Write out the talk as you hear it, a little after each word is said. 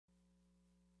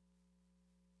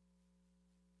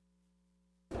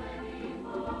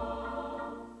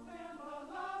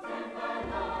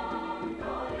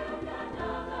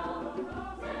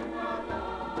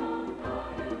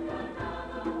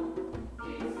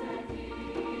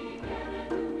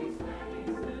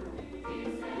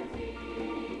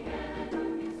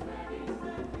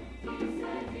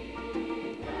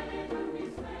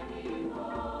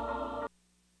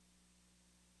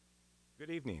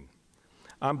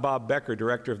I'm Bob Becker,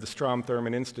 Director of the Strom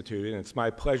Thurmond Institute, and it's my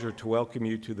pleasure to welcome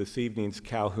you to this evening's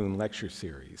Calhoun Lecture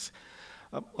Series.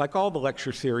 Like all the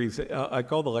lectures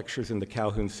in the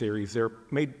Calhoun series, they're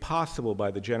made possible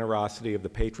by the generosity of the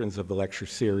patrons of the lecture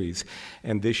series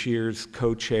and this year's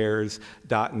co-chairs,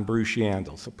 Dot and Bruce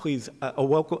Yandel. So please,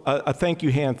 a thank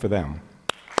you hand for them.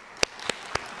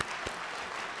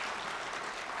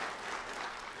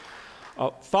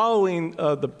 Following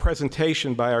the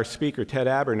presentation by our speaker, Ted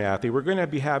Abernathy, we're going to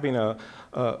be having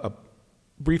a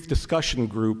brief discussion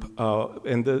group,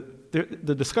 and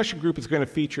the discussion group is going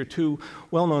to feature two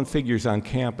well-known figures on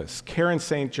campus, Karen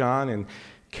St. John, and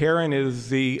Karen is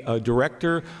the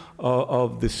director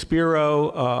of the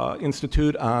Spiro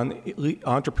Institute on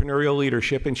Entrepreneurial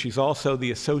Leadership, and she's also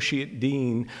the Associate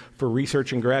Dean for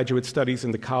Research and Graduate Studies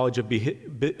in the College of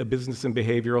Business and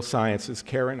Behavioral Sciences.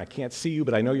 Karen, I can't see you,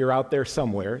 but I know you're out there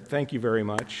somewhere. Thank you very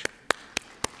much.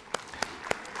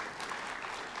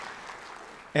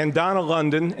 And Donna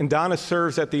London, and Donna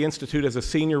serves at the Institute as a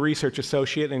Senior Research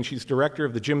Associate, and she's Director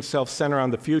of the Jim Self Center on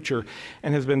the Future,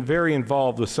 and has been very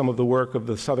involved with some of the work of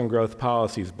the Southern Growth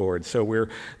Policies Board. So we're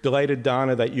delighted,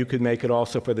 Donna, that you could make it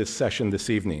also for this session this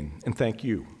evening, and thank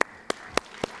you.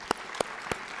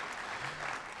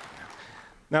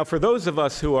 Now, for those of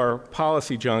us who are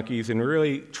policy junkies and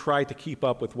really try to keep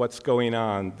up with what's going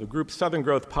on, the group Southern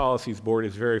Growth Policies Board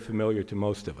is very familiar to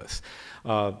most of us.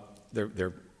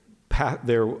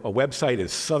 Their website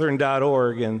is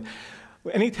southern.org, and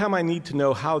anytime I need to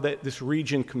know how this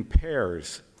region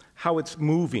compares, how it's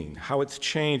moving, how it's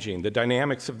changing, the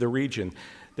dynamics of the region,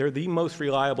 they're the most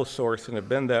reliable source and have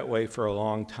been that way for a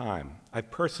long time.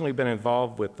 I've personally been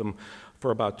involved with them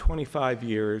for about 25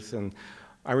 years, and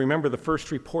I remember the first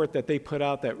report that they put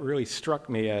out that really struck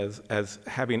me as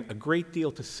having a great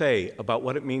deal to say about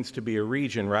what it means to be a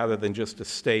region rather than just a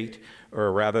state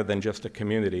or rather than just a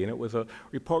community. And it was a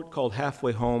report called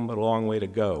Halfway Home, But a Long Way to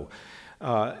Go.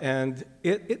 And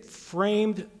it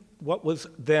framed what was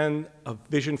then a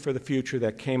vision for the future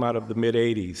that came out of the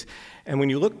mid-'80s. And when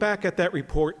you look back at that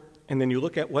report and then you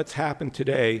look at what's happened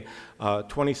today,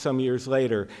 20-some years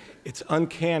later, it's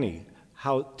uncanny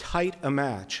how tight a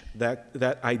match the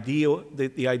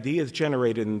ideas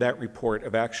generated in that report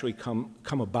have actually come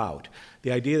about.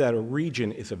 The idea that a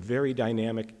region is a very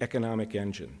dynamic economic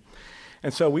engine.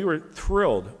 And so we were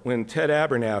thrilled when Ted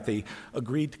Abernathy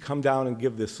agreed to come down and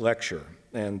give this lecture.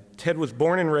 And Ted was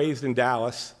born and raised in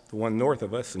Dallas, the one north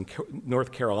of us in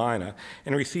North Carolina,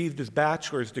 and received his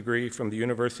bachelor's degree from the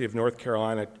University of North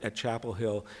Carolina at Chapel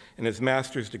Hill and his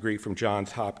master's degree from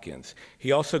Johns Hopkins.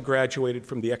 He also graduated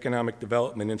from the Economic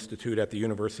Development Institute at the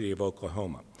University of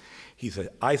Oklahoma. He's an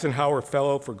Eisenhower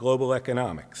Fellow for Global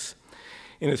Economics.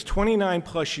 In his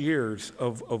 29-plus years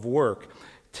of work,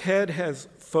 Ted has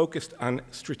focused on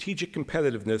strategic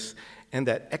competitiveness and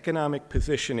that economic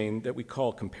positioning that we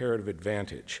call comparative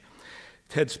advantage.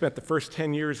 Ted spent the first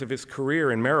 10 years of his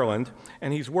career in Maryland,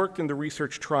 and he's worked in the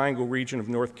Research Triangle region of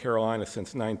North Carolina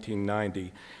since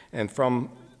 1990. And from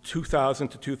 2000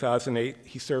 to 2008,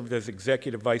 he served as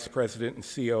Executive Vice President and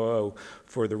COO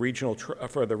for the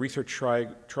Research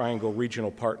Triangle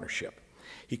Regional Partnership.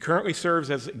 He currently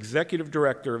serves as Executive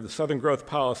Director of the Southern Growth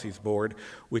Policies Board,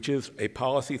 which is a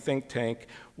policy think tank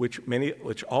which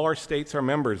all our states are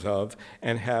members of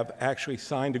and have actually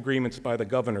signed agreements by the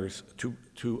governors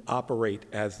to operate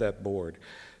as that board.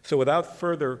 So without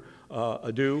further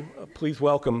ado, please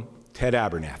welcome Ted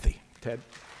Abernathy. Ted.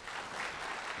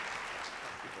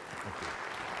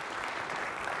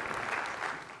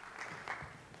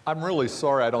 I'm really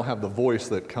sorry I don't have the voice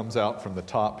that comes out from the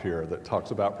top here that talks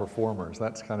about performers.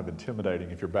 That's kind of intimidating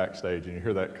if you're backstage and you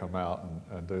hear that come out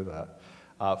and do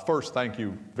that. First, thank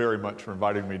you very much for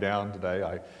inviting me down today.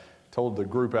 I told the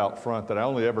group out front that I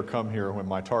only ever come here when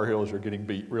my Tar Heels are getting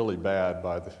beat really bad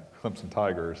by the Clemson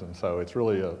Tigers, and so it's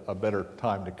really a better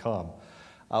time to come.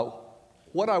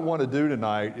 What I want to do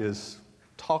tonight is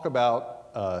talk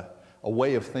about a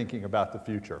way of thinking about the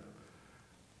future.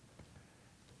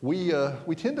 We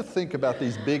tend to think about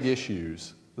these big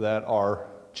issues that are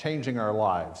changing our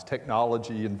lives: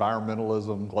 technology,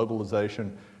 environmentalism,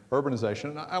 globalization,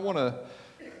 urbanization. And I want to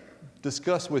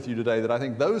discuss with you today that I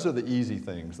think those are the easy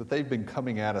things, that they've been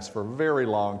coming at us for a very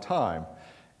long time.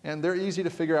 And they're easy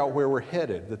to figure out where we're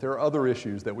headed, that there are other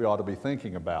issues that we ought to be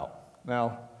thinking about.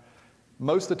 Now,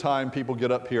 most of the time people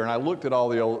get up here, and I looked at all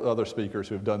the other speakers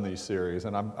who have done these series,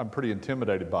 and I'm pretty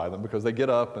intimidated by them because they get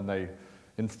up and they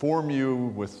inform you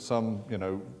with some,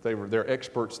 they're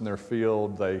experts in their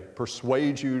field, they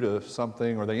persuade you to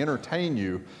something, or they entertain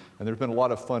you, and there's been a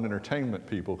lot of fun entertainment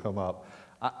people come up.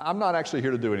 I'm not actually here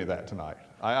to do any of that tonight.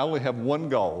 I only have one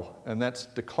goal, and that's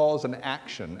to cause an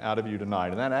action out of you tonight.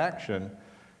 And that action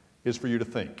is for you to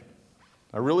think.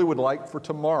 I really would like for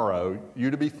tomorrow you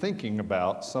to be thinking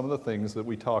about some of the things that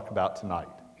we talk about tonight.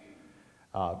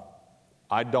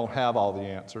 I don't have all the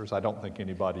answers. I don't think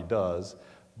anybody does.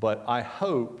 But I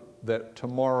hope that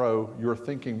tomorrow you're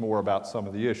thinking more about some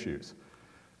of the issues.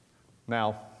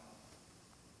 Now,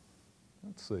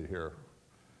 let's see here.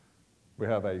 We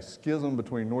have a schism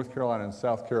between North Carolina and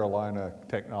South Carolina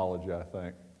technology, I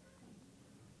think.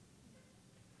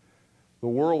 The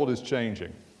world is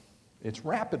changing. It's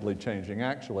rapidly changing,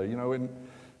 actually. You know,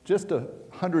 just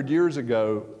 100 years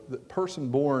ago, the person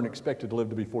born expected to live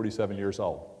to be 47 years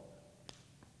old.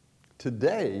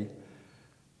 Today,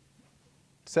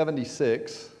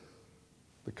 76,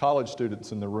 the college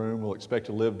students in the room will expect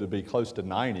to live to be close to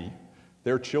 90,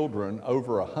 their children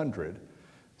over 100.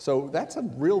 So that's a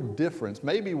real difference,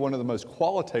 maybe one of the most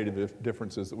qualitative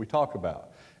differences that we talk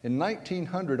about. In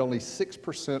 1900, only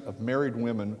 6% of married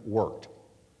women worked.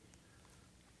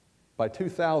 By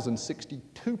 2000,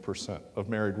 62% of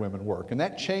married women work. And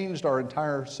that changed our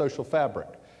entire social fabric.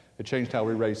 It changed how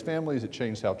we raised families, it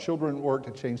changed how children worked,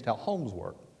 it changed how homes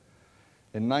worked.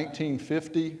 In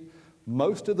 1950,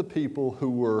 most of the people who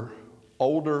were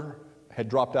older had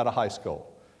dropped out of high school.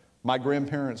 My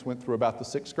grandparents went through about the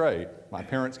 6th grade. My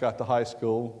parents got to high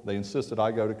school. They insisted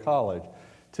I go to college.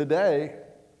 Today,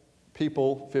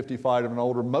 people 55 and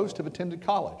older, most have attended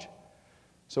college.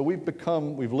 So we've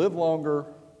lived longer,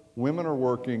 women are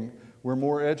working, we're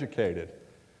more educated.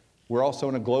 We're also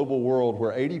in a global world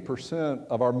where 80%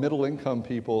 of our middle income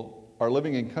people are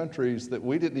living in countries that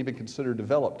we didn't even consider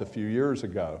developed a few years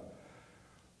ago.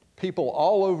 People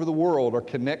all over the world are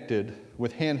connected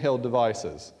with handheld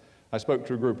devices. I spoke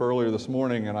to a group earlier this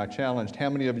morning and I challenged how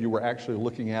many of you were actually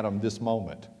looking at them this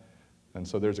moment. And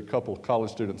so there's a couple of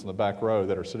college students in the back row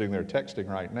that are sitting there texting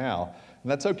right now.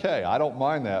 And that's okay, I don't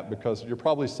mind that because you're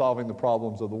probably solving the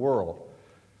problems of the world.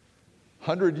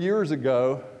 100 years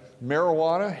ago,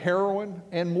 marijuana, heroin,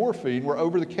 and morphine were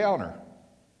over the counter.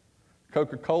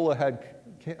 Coca-Cola had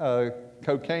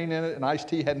cocaine in it and iced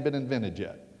tea hadn't been invented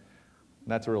yet. And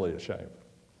that's really a shame.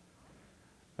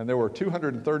 And there were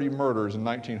 230 murders in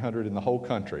 1900 in the whole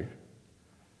country,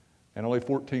 and only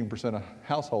 14% of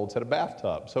households had a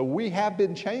bathtub. So we have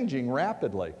been changing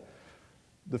rapidly.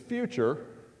 The future,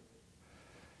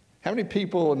 how many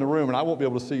people in the room, and I won't be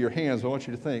able to see your hands, but I want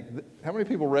you to think, how many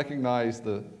people recognize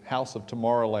the House of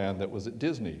Tomorrowland that was at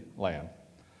Disneyland?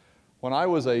 When I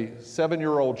was a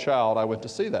 7-year-old child, I went to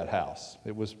see that house.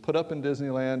 It was put up in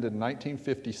Disneyland in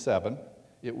 1957.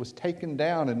 It was taken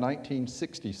down in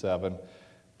 1967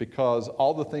 because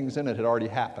all the things in it had already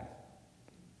happened.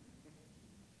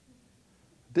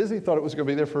 Disney thought it was going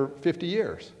to be there for 50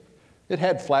 years. It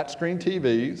had flat screen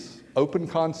TVs, open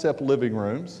concept living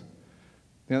rooms.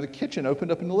 You know, the kitchen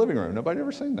opened up in the living room. Nobody had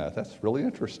ever seen that. That's really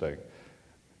interesting.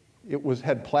 It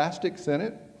had plastics in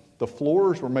it. The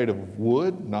floors were made of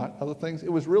wood, not other things.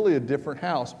 It was really a different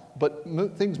house, but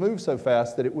things moved so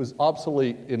fast that it was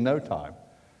obsolete in no time.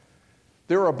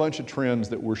 There are a bunch of trends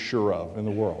that we're sure of in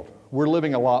the world. We're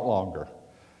living a lot longer.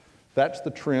 That's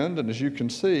the trend, and as you can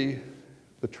see,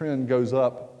 the trend goes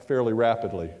up fairly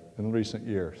rapidly in recent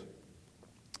years.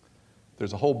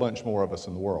 There's a whole bunch more of us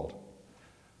in the world.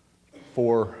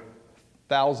 For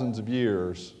thousands of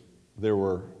years, there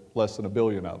were less than 1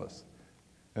 billion of us.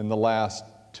 In the last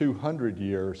 200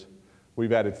 years,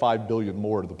 we've added 5 billion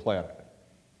more to the planet.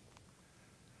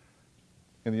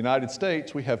 In the United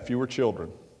States, we have fewer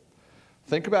children.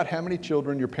 Think about how many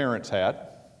children your parents had,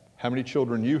 how many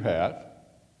children you have,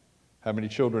 how many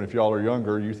children, if y'all are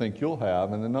younger, you think you'll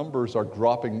have, and the numbers are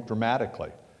dropping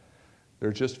dramatically.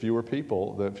 There's just fewer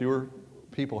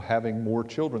people having more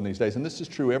children these days, and this is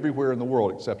true everywhere in the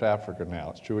world except Africa now.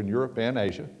 It's true in Europe and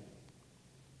Asia,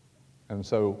 and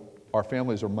so our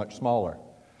families are much smaller.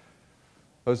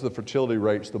 Those are the fertility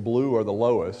rates. The blue are the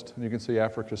lowest, and you can see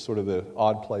Africa's sort of the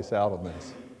odd place out on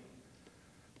this.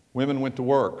 Women went to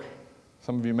work.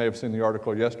 Some of you may have seen the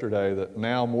article yesterday that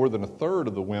now more than 1/3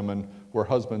 of the women where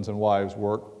husbands and wives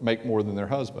work make more than their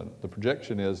husband. The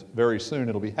projection is very soon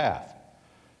it'll be half.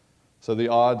 So the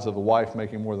odds of a wife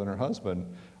making more than her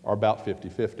husband are about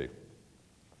 50-50.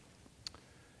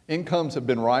 Incomes have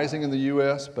been rising in the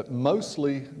U.S., but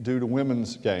mostly due to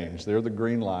women's gains. They're the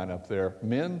green line up there.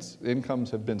 Men's incomes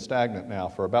have been stagnant now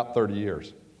for about 30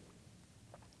 years.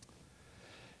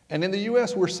 And in the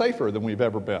U.S., we're safer than we've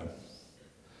ever been.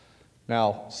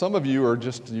 Now, some of you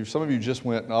just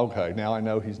went, okay, now I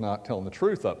know he's not telling the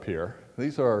truth up here.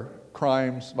 These are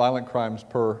crimes, violent crimes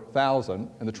per 1,000,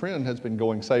 and the trend has been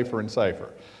going safer and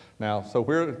safer. Now, so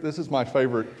this is my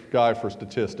favorite guy for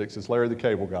statistics. It's Larry the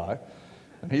Cable Guy,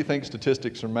 and he thinks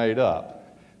statistics are made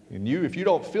up. And if you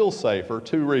don't feel safer,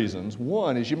 two reasons.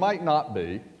 One is you might not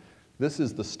be. This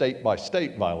is the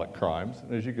state-by-state violent crimes.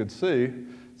 And as you can see,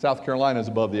 South Carolina is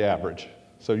above the average.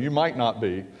 So you might not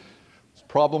be. It's a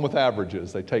problem with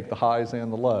averages. They take the highs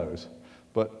and the lows.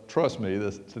 But trust me,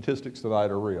 the statistics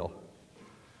tonight are real.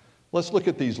 Let's look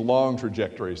at these long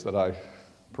trajectories that I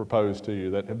proposed to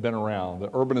you that have been around: the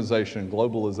urbanization,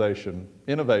 globalization,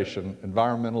 innovation,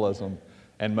 environmentalism,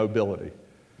 and mobility.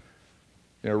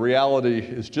 Reality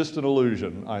is just an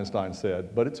illusion, Einstein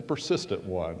said, but it's a persistent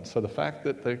one. So the fact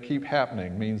that they keep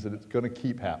happening means that it's going to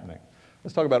keep happening.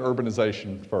 Let's talk about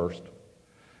urbanization first.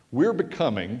 We're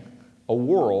becoming a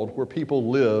world where people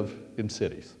live in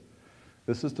cities.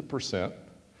 This is the percent.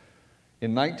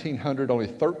 In 1900, only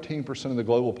 13% of the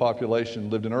global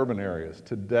population lived in urban areas.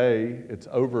 Today, it's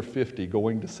over 50,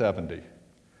 going to 70.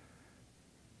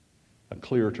 A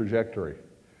clear trajectory.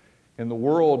 In the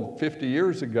world 50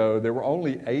 years ago, there were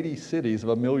only 80 cities of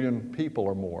 1 million people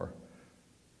or more.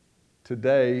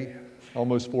 Today,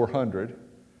 almost 400.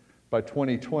 By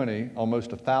 2020,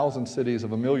 almost 1,000 cities of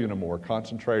 1 million or more,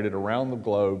 concentrated around the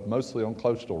globe, mostly on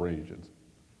coastal regions.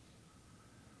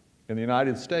 In the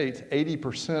United States,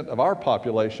 80% of our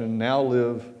population now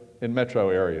live in metro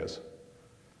areas.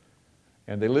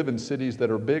 And they live in cities that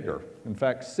are bigger. In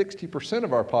fact, 60%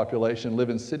 of our population live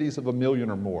in cities of 1 million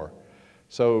or more.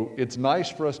 So it's nice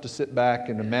for us to sit back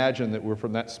and imagine that we're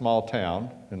from that small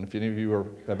town. And if any of you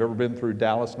have ever been through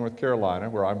Dallas, North Carolina,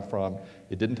 where I'm from,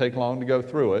 it didn't take long to go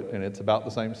through it, and it's about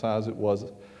the same size it was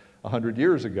 100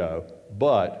 years ago.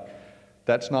 But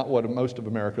that's not what most of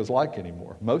America is like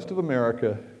anymore. Most of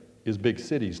America is big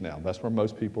cities now. That's where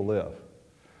most people live.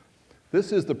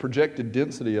 This is the projected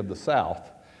density of the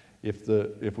South if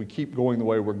we keep going the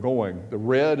way we're going. The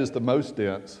red is the most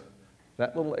dense.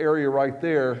 That little area right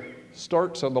there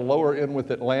starts on the lower end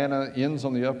with Atlanta, ends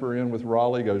on the upper end with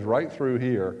Raleigh, goes right through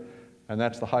here, and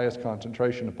that's the highest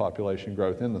concentration of population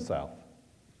growth in the South.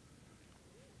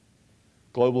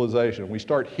 Globalization. We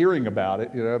start hearing about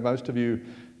it. Most of you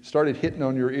started hitting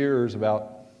on your ears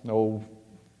about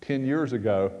 10 years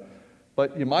ago,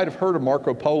 but you might have heard of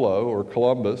Marco Polo or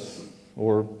Columbus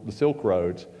or the Silk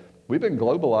Roads. We've been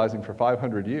globalizing for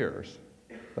 500 years.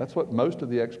 That's what most of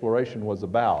the exploration was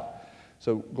about.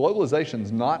 So globalization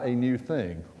is not a new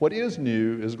thing. What is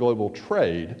new is global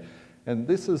trade, and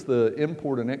this is the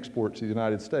import and exports of the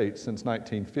United States since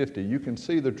 1950. You can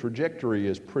see the trajectory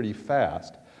is pretty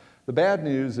fast. The bad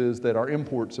news is that our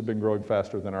imports have been growing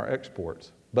faster than our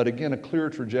exports, but again, a clear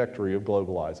trajectory of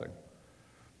globalizing.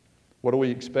 What do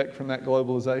we expect from that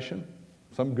globalization?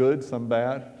 Some good, some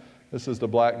bad. This is the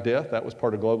Black Death. That was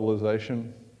part of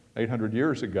globalization 800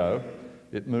 years ago.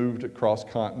 It moved across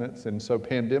continents, and so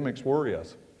pandemics worry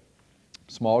us.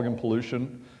 Smog and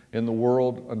pollution in the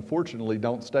world, unfortunately,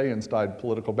 don't stay inside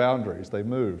political boundaries. They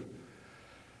move.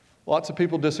 Lots of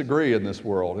people disagree in this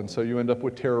world, and so you end up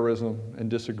with terrorism and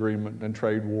disagreement and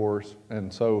trade wars.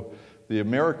 And so the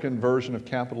American version of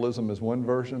capitalism is one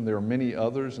version. There are many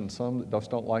others, and some that just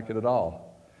don't like it at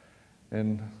all.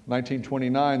 In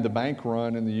 1929, the bank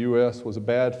run in the U.S. was a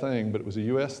bad thing, but it was a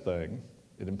U.S. thing.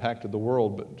 It impacted the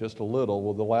world, but just a little.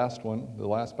 Well, the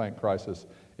last bank crisis,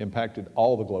 impacted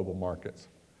all the global markets.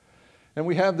 And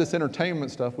we have this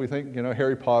entertainment stuff. We think,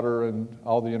 Harry Potter and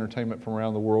all the entertainment from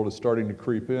around the world is starting to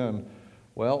creep in.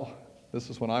 Well,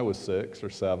 this is when I was 6 or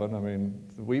 7. I mean,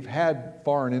 we've had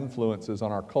foreign influences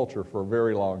on our culture for a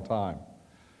very long time.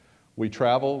 We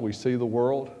travel, we see the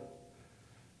world,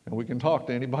 and we can talk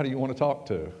to anybody you want to talk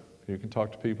to. You can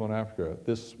talk to people in Africa.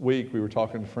 This week, we were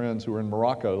talking to friends who were in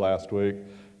Morocco last week.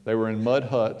 They were in mud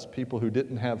huts, people who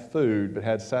didn't have food but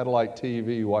had satellite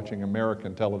TV watching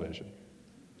American television.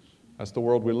 That's the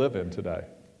world we live in today.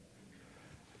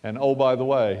 And oh, by the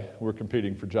way, we're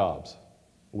competing for jobs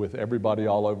with everybody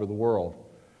all over the world.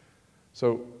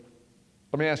 So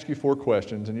let me ask you 4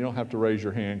 questions, and you don't have to raise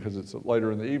your hand because it's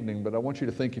later in the evening, but I want you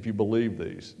to think if you believe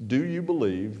these. Do you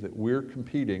believe that we're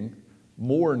competing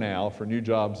more now for new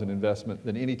jobs and investment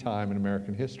than any time in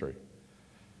American history?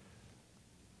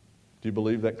 Do you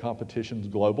believe that competition's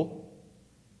global?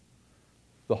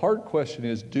 The hard question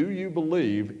is, do you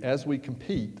believe as we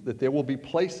compete that there will be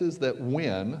places that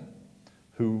win,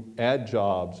 who add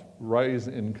jobs, raise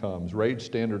incomes, raise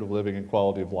standard of living and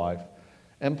quality of life,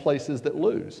 and places that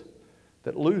lose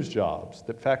jobs,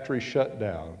 that factories shut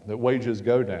down, that wages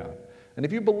go down? And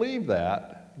if you believe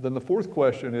that, then the 4th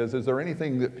question is there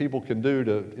anything that people can do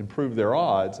to improve their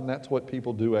odds? And that's what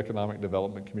people do economic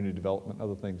development, community development,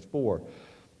 other things for.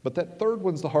 But that 3rd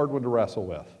one's the hard one to wrestle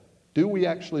with. Do we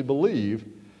actually believe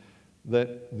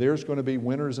that there's going to be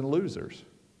winners and losers.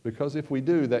 Because if we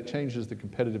do, that changes the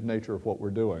competitive nature of what we're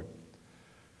doing.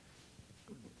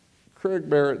 Craig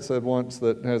Barrett said once,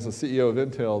 that as the CEO of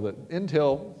Intel, that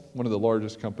Intel, one of the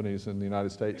largest companies in the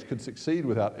United States, could succeed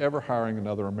without ever hiring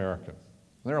another American.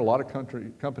 There are a lot of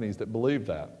companies that believe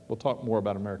that. We'll talk more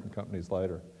about American companies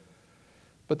later.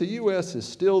 But the US is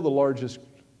still the largest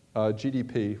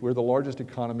GDP. We're the largest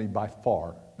economy by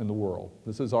far in the world.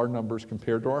 This is our numbers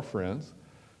compared to our friends.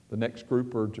 The next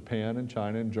group are Japan and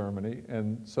China and Germany.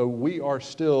 And so we are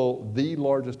still the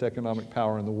largest economic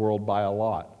power in the world by a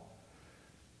lot.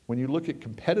 When you look at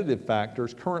competitive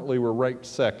factors, currently we're ranked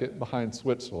second behind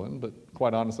Switzerland, but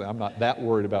quite honestly, I'm not that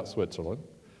worried about Switzerland.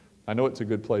 I know it's a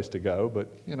good place to go,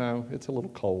 but you know, it's a little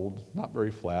cold, not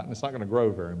very flat, and it's not going to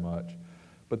grow very much.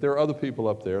 But there are other people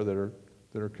up there that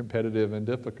are competitive and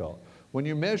difficult. When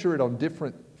you measure it on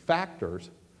different factors,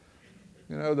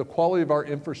 you know, the quality of our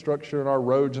infrastructure and our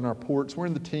roads and our ports, we're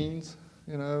in the teens,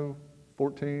 you know,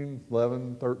 14,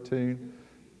 11, 13.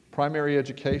 Primary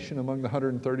education among the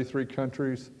 133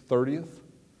 countries, 30th.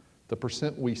 The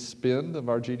percent we spend of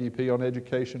our GDP on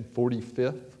education,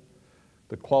 45th.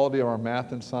 The quality of our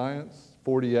math and science,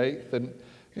 48th. And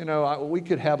you know, we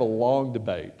could have a long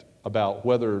debate about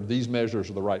whether these measures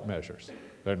are the right measures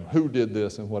and who did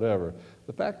this and whatever.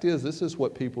 The fact is, this is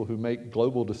what people who make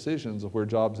global decisions of where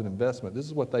jobs and investment, this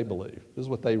is what they believe. This is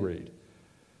what they read.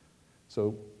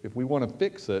 So if we want to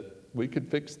fix it, we could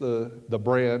fix the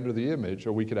brand or the image,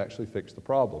 or we could actually fix the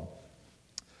problem.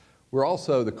 We're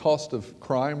also, the cost of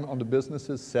crime on the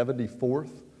businesses,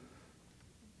 74th.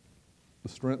 The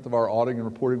strength of our auditing and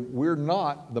reporting, we're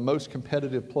not the most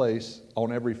competitive place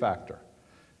on every factor.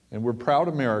 And we're proud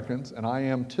Americans, and I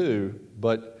am too,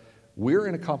 but we're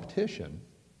in a competition,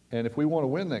 and if we want to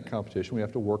win that competition, we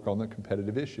have to work on the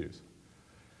competitive issues.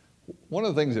 One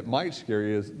of the things that might scare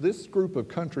you is this group of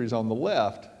countries on the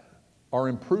left are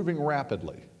improving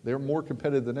rapidly. They're more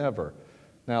competitive than ever.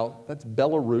 Now, that's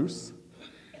Belarus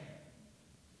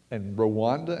and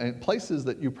Rwanda and places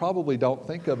that you probably don't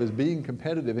think of as being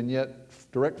competitive, and yet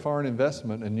direct foreign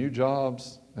investment and new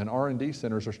jobs and R&D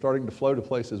centers are starting to flow to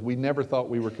places we never thought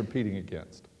we were competing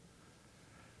against.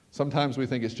 Sometimes we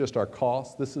think it's just our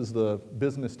costs. This is the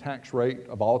business tax rate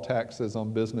of all taxes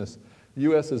on business. The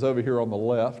US is over here on the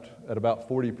left at about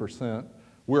 40%.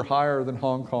 We're higher than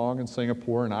Hong Kong and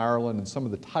Singapore and Ireland and some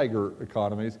of the tiger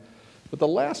economies. But the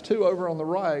last two over on the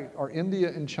right are India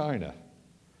and China.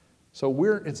 So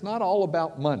it's not all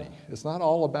about money. It's not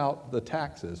all about the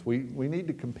taxes. We need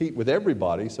to compete with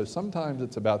everybody, so sometimes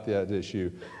it's about that issue,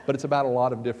 but it's about a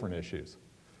lot of different issues.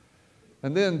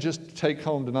 And then just take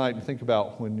home tonight and think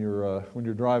about when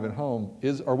you're driving home,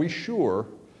 are we sure,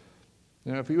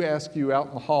 you know, if you ask you out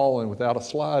in the hall and without a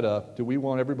slide up, do we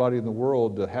want everybody in the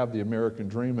world to have the American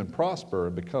dream and prosper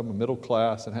and become a middle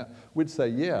class? And we'd say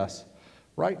yes.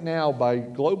 Right now, by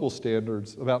global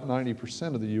standards, about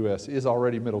 90% of the US is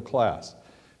already middle class.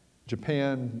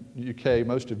 Japan, UK,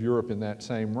 most of Europe in that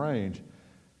same range.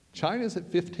 China's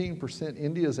at 15%,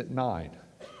 India's at 9%.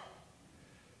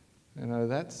 You know,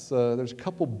 there's a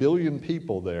couple billion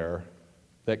people there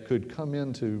that could come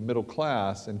into middle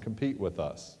class and compete with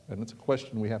us. And it's a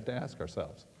question we have to ask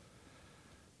ourselves.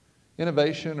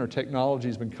 Innovation or technology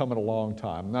has been coming a long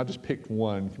time. And I just picked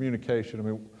one, communication. I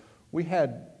mean, we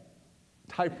had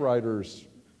typewriters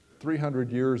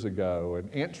 300 years ago,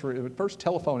 and first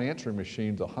telephone answering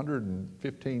machines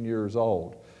 115 years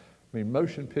old. I mean,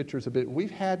 motion pictures a bit.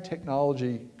 We've had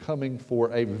technology coming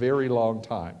for a very long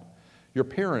time. Your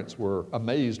parents were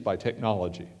amazed by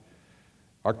technology.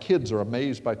 Our kids are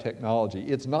amazed by technology.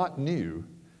 It's not new.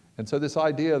 And so this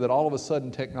idea that all of a sudden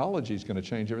technology is going to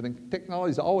change everything,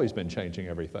 technology's always been changing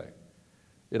everything.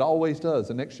 It always does.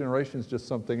 The next generation is just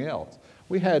something else.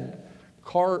 We had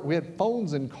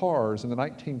phones in cars in the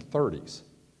 1930s.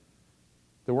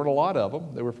 There weren't a lot of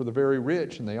them. They were for the very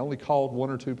rich, and they only called one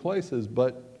or two places,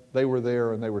 but they were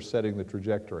there and they were setting the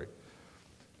trajectory.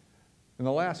 In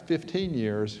the last 15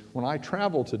 years, when I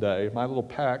travel today, my little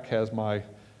pack has my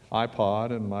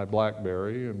iPod and my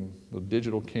BlackBerry and the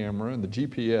digital camera and the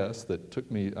GPS that took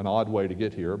me an odd way to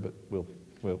get here, but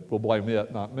we'll blame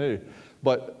it, not me.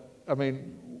 But, I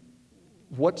mean,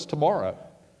 what's tomorrow?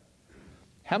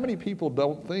 How many people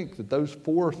don't think that those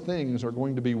four things are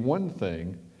going to be one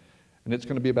thing, and it's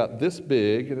going to be about this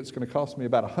big, and it's going to cost me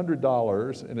about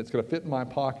 $100, and it's going to fit in my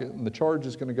pocket, and the charge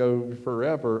is going to go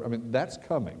forever? I mean, that's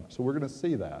coming, so we're going to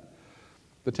see that.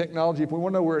 The technology, if we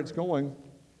want to know where it's going,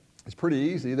 it's pretty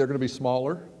easy. They're going to be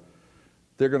smaller.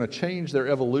 They're going to change their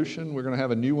evolution. We're going to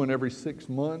have a new one every 6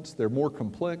 months. They're more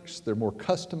complex. They're more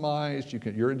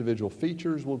customized. Your individual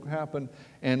features will happen.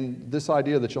 And this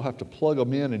idea that you'll have to plug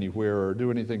them in anywhere or do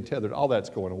anything tethered, all that's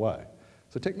going away.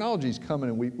 So technology's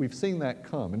coming, and we've seen that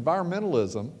come.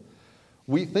 Environmentalism,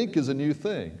 we think, is a new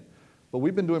thing. But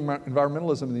we've been doing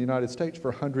environmentalism in the United States for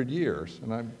 100 years.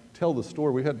 And I tell the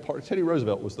story, Teddy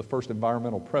Roosevelt was the first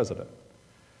environmental president.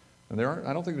 And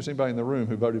I don't think there's anybody in the room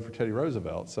who voted for Teddy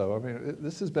Roosevelt. So, I mean,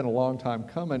 this has been a long time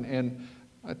coming. And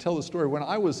I tell the story, when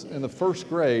I was in the first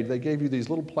grade, they gave you these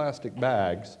little plastic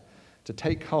bags to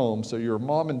take home, so your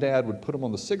mom and dad would put them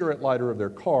on the cigarette lighter of their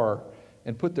car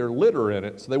and put their litter in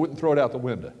it so they wouldn't throw it out the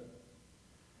window.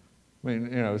 I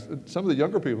mean, you know, some of the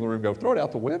younger people in the room go, throw it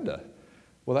out the window.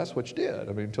 Well, that's what you did.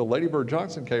 I mean, until Lady Bird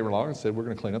Johnson came along and said, we're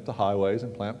going to clean up the highways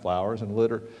and plant flowers and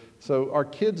litter. So our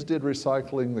kids did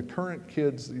recycling. The current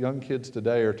kids, the young kids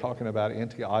today, are talking about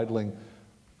anti-idling.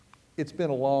 It's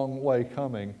been a long way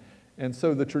coming. And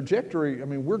so the trajectory, I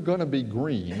mean, we're going to be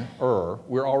greener.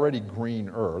 We're already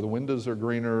greener. The windows are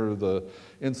greener, the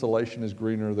insulation is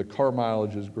greener, the car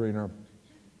mileage is greener.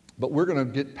 But we're going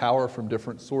to get power from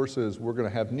different sources. We're going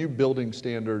to have new building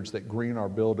standards that green our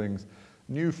buildings,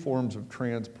 new forms of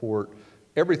transport.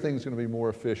 Everything's going to be more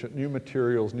efficient, new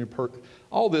materials,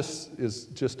 all this is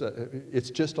it's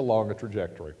just along a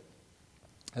trajectory.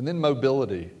 And then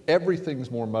mobility. Everything's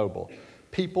more mobile.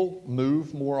 People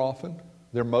move more often.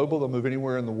 They're mobile, they'll move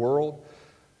anywhere in the world.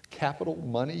 Capital,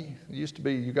 money, it used to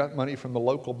be you got money from the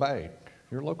local bank.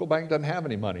 Your local bank doesn't have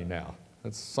any money now.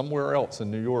 It's somewhere else in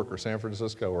New York or San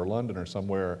Francisco or London or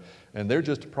somewhere, and they're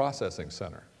just a processing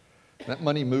center. That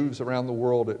money moves around the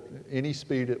world at any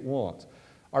speed it wants.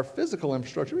 Our physical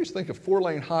infrastructure, we used to think a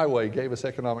 4-lane highway gave us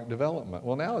economic development.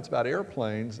 Well, now it's about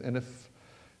airplanes, and if,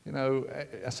 you know,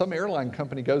 some airline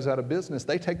company goes out of business,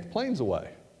 they take the planes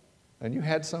away. And you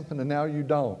had something and now you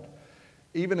don't.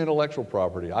 Even intellectual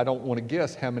property, I don't want to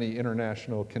guess how many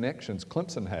international connections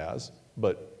Clemson has,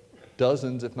 but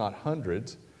dozens, if not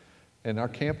hundreds. And our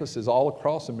campuses all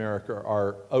across America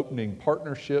are opening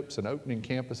partnerships and opening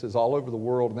campuses all over the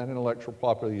world, and that intellectual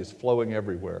property is flowing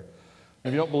everywhere.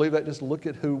 If you don't believe that, just look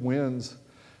at who wins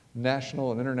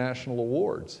national and international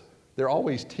awards. There are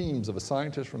always teams of a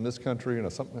scientist from this country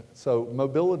and so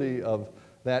mobility of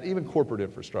that, even corporate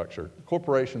infrastructure.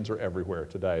 Corporations are everywhere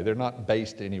today. They're not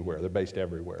based anywhere, they're based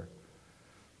everywhere.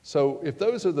 So if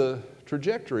those are the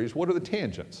trajectories, what are the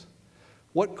tangents?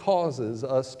 What causes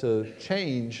us to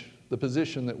change the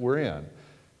position that we're in?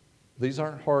 These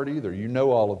aren't hard either. You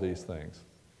know all of these things.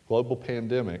 Global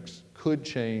pandemics could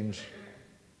change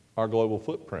our global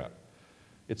footprint.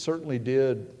 It certainly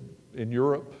did in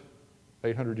Europe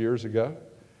 800 years ago.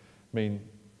 I mean,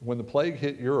 when the plague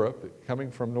hit Europe,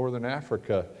 coming from northern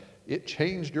Africa, it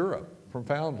changed Europe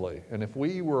profoundly. And if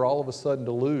we were all of a sudden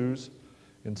to lose,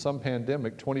 in some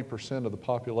pandemic, 20% of the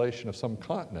population of some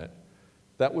continent,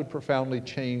 that would profoundly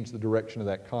change the direction of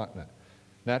that continent.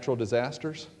 Natural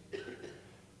disasters,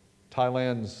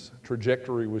 Thailand's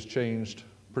trajectory was changed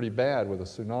pretty bad with a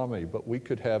tsunami, but we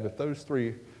could have, if those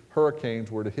 3 hurricanes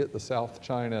were to hit the South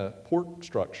China port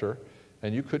structure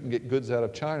and you couldn't get goods out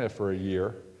of China for a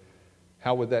year,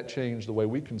 how would that change the way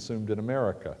we consumed in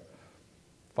America?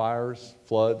 Fires,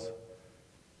 floods.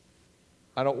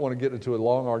 I don't want to get into a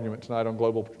long argument tonight on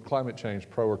global climate change,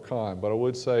 pro or con, but I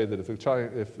would say that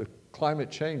if the climate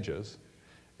changes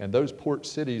and those port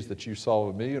cities that you saw,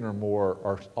 1 million or more,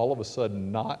 are all of a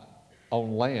sudden not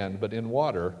on land but in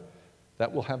water,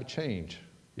 that will have a change.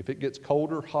 If it gets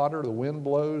colder, hotter, the wind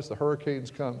blows, the hurricanes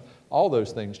come, all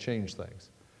those things change things.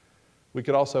 We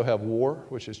could also have war,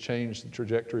 which has changed the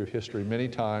trajectory of history many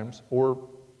times, or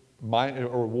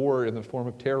war in the form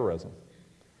of terrorism.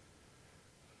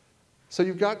 So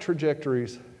you've got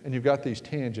trajectories and you've got these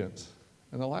tangents.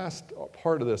 And the last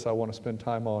part of this I want to spend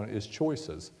time on is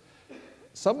choices.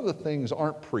 Some of the things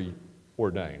aren't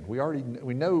preordained.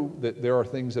 We know that there are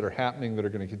things that are happening that are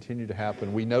going to continue to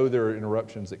happen. We know there are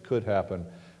interruptions that could happen.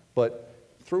 But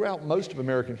throughout most of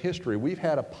American history, we've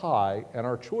had a pie, and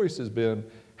our choice has been,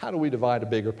 how do we divide a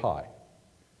bigger pie?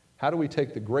 How do we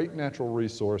take the great natural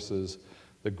resources,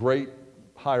 the great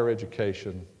higher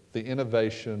education, the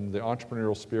innovation, the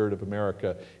entrepreneurial spirit of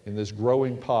America in this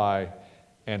growing pie,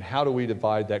 and how do we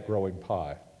divide that growing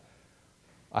pie?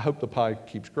 I hope the pie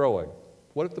keeps growing.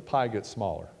 What if the pie gets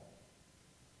smaller?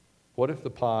 What if the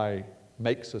pie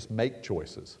makes us make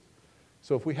choices?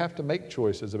 So if we have to make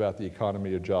choices about the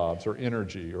economy of jobs or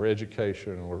energy or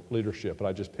education or leadership, and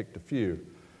I just picked a few,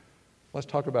 let's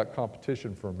talk about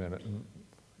competition for a minute.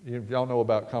 And y'all know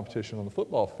about competition on the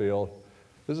football field.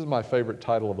 This is my favorite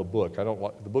title of a book. I don't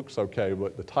like, the book's okay,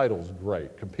 but the title's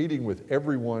great. Competing with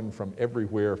Everyone from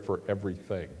Everywhere for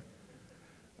Everything.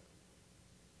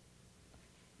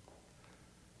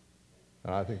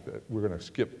 And I think that we're going to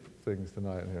skip things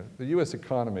tonight here. The U.S.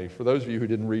 economy, for those of you who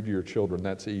didn't read to your children,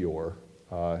 that's Eeyore.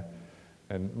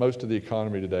 And most of the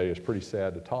economy today is pretty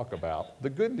sad to talk about. The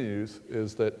good news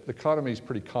is that the economy is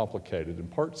pretty complicated,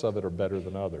 and parts of it are better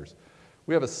than others.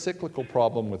 We have a cyclical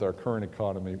problem with our current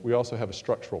economy. We also have a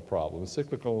structural problem. The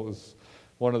cyclical is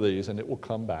one of these, and it will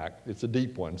come back. It's a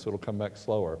deep one, so it'll come back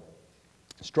slower.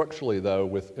 Structurally, though,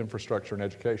 with infrastructure and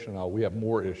education and all, we have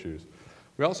more issues.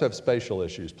 We also have spatial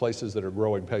issues, places that are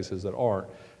growing, places that aren't.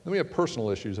 And we have personal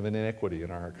issues of inequity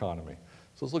in our economy.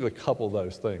 So let's look at a couple of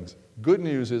those things. Good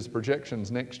news is projections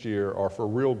next year are for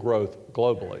real growth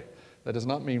globally. That does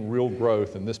not mean real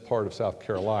growth in this part of South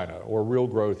Carolina or real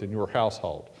growth in your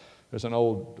household. There's an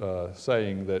old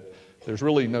saying that there's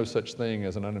really no such thing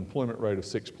as an unemployment rate of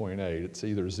 6.8. It's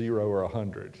either 0 or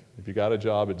 100. If you got a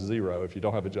job, it's 0. If you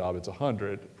don't have a job, it's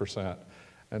 100%.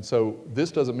 And so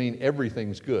this doesn't mean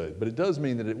everything's good, but it does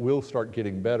mean that it will start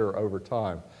getting better over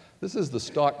time. This is the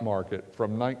stock market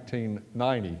from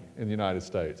 1990 in the United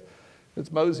States.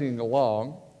 It's moseying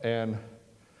along, and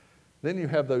then you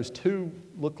have those two,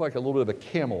 look like a little bit of a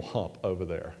camel hump over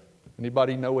there.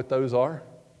 Anybody know what those are?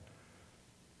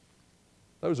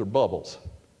 Those are bubbles.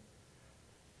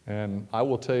 And I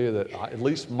will tell you that at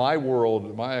least my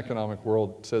world, my economic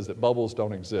world, says that bubbles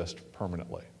don't exist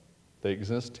permanently. They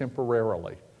exist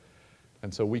temporarily.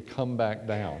 And so we come back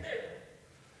down.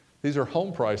 These are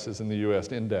home prices in the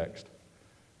U.S. indexed.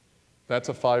 That's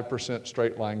a 5%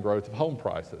 straight line growth of home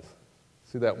prices.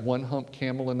 See that one hump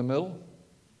camel in the middle?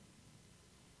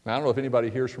 Now, I don't know if anybody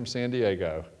here is from San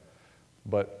Diego,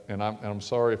 and I'm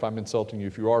sorry if I'm insulting you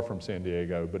if you are from San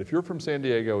Diego, but if you're from San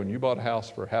Diego and you bought a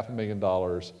house for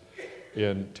 $500,000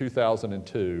 in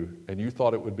 2002 and you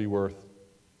thought it would be worth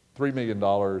 $3 million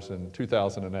in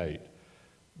 2008,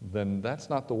 then that's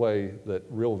not the way that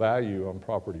real value on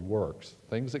property works.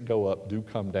 Things that go up do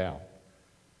come down.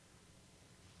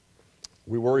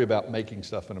 We worry about making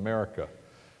stuff in America.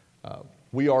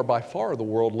 We are by far the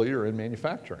world leader in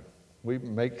manufacturing. We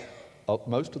make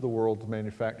most of the world's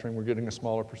manufacturing. We're getting a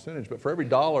smaller percentage, but for every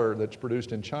dollar that's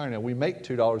produced in China, we make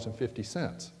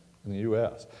 $2.50 in the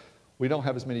US. We don't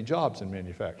have as many jobs in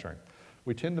manufacturing.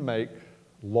 We tend to make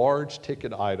large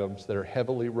ticket items that are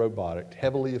heavily robotic,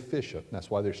 heavily efficient, and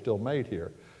that's why they're still made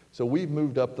here. So we've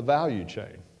moved up the value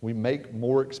chain. We make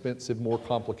more expensive, more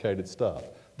complicated stuff.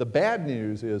 The bad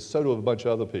news is so do a bunch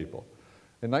of other people.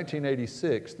 In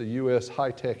 1986, the US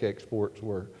high-tech exports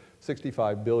were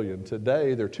 65 billion.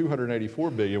 Today, they're 284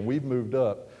 billion. We've moved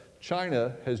up.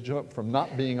 China has jumped from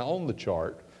not being on the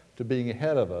chart to being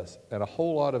ahead of us, and a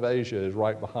whole lot of Asia is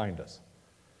right behind us.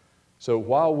 So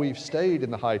while we've stayed in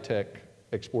the high-tech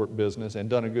export business and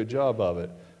done a good job of it,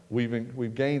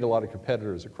 we've gained a lot of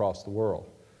competitors across the world.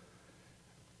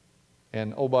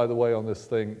 And oh, by the way, on this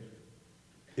thing,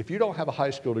 if you don't have a high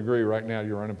school degree right now,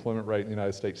 your unemployment rate in the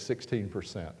United States is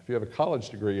 16%. If you have a college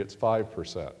degree, it's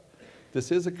 5%.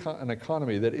 This is an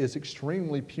economy that is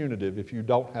extremely punitive if you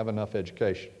don't have enough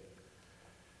education.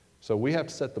 So we have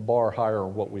to set the bar higher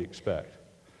on what we expect.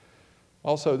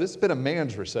 Also, this has been a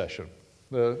man's recession.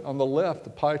 On the left, the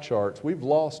pie charts, we've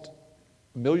lost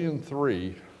 1.3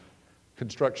 million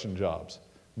construction jobs.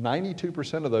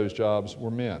 92% of those jobs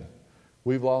were men.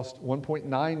 We've lost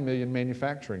 1.9 million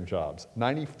manufacturing jobs.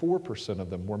 94% of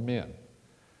them were men.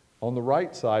 On the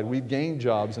right side, we've gained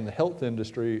jobs in the health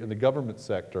industry and the government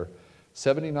sector.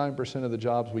 79% of the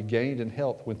jobs we gained in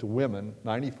health went to women.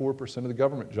 94% of the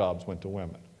government jobs went to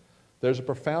women. There's a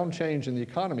profound change in the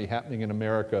economy happening in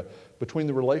America between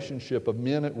the relationship of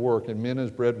men at work and men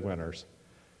as breadwinners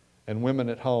and women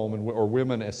at home or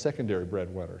women as secondary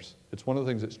breadwinners. It's one of the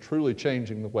things that's truly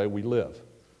changing the way we live.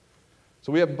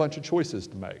 So we have a bunch of choices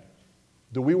to make.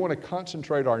 Do we want to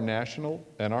concentrate our national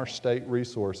and our state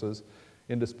resources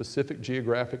into specific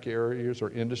geographic areas or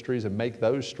industries and make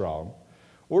those strong?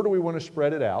 Or do we want to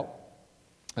spread it out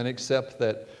and accept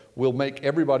that we'll make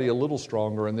everybody a little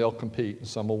stronger and they'll compete and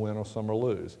some will win or some will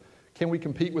lose? Can we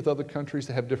compete with other countries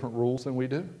that have different rules than we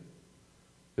do?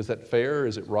 Is that fair?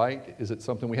 Is it right? Is it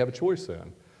something we have a choice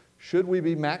in? Should we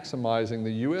be maximizing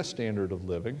the US standard of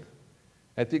living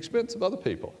at the expense of other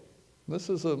people? This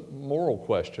is a moral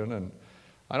question, and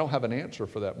I don't have an answer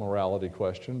for that morality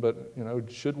question, but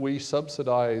should we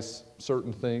subsidize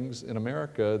certain things in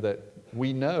America that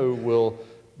we know will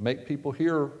make people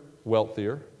here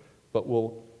wealthier, but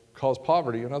will cause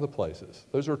poverty in other places?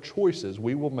 Those are choices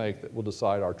we will make that will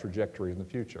decide our trajectory in the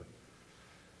future.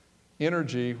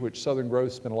 Energy, which Southern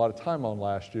Growth spent a lot of time on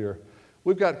last year,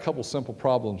 We've got a couple simple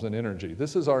problems in energy.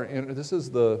 This is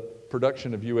the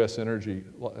production of U.S. energy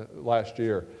last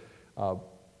year.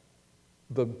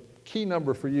 The key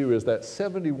number for you is that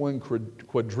 71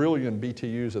 quadrillion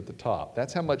BTUs at the top.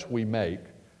 That's how much we make.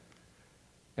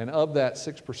 And of that,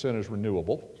 6% is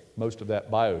renewable, most of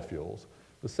that biofuels.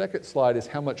 The second slide is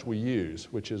how much we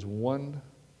use, which is 101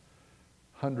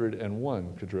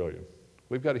 quadrillion.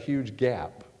 We've got a huge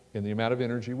gap in the amount of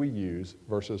energy we use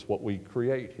versus what we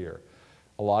create here.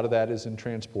 A lot of that is in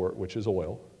transport, which is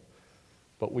oil,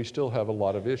 but we still have a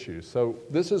lot of issues. So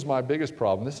this is my biggest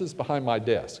problem. This is behind my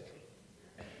desk.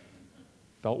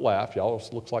 Don't laugh, y'all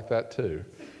looks like that too.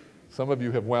 Some of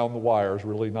you have wound the wires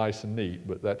really nice and neat,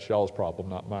 but that's y'all's problem,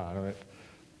 not mine. All right?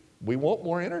 We want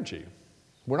more energy.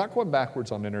 We're not going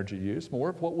backwards on energy use. More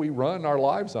of what we run our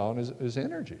lives on is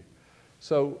energy.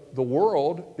 So the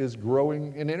world is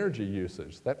growing in energy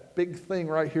usage. That big thing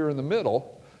right here in the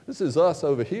middle, this is us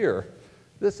over here.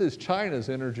 This is China's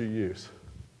energy use.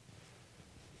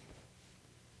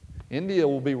 India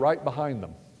will be right behind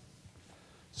them.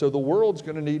 So the world's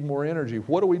going to need more energy.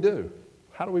 What do?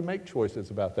 How do we make choices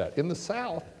about that? In the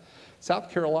South, South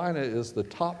Carolina is the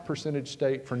top percentage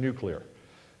state for nuclear.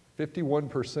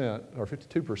 51% or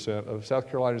 52% of South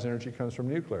Carolina's energy comes from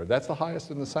nuclear. That's the highest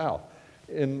in the South.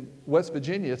 In West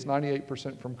Virginia, it's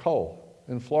 98% from coal.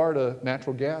 In Florida,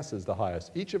 natural gas is the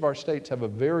highest. Each of our states have a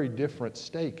very different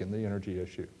stake in the energy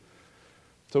issue.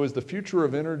 So is the future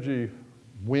of energy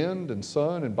wind and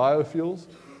sun and biofuels?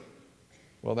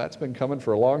 Well, that's been coming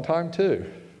for a long time too.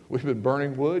 We've been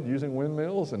burning wood, using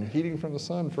windmills, and heating from the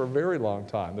sun for a very long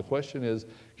time. The question is,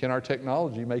 can our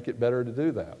technology make it better to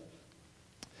do that?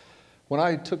 When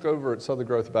I took over at Southern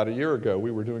Growth about a year ago,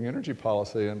 we were doing energy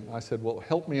policy, and I said, well,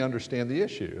 help me understand the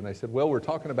issue. And they said, well, we're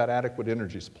talking about adequate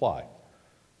energy supply.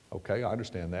 Okay, I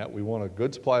understand that. We want a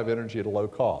good supply of energy at a low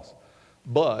cost.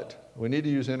 But we need to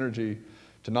use energy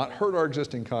to not hurt our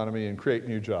existing economy and create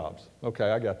new jobs. Okay,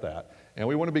 I got that. And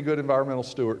we want to be good environmental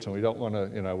stewards, and we don't want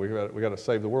to, we got to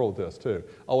save the world with this too.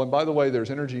 Oh, and by the way, there's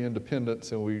energy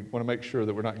independence, and we want to make sure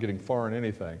that we're not getting foreign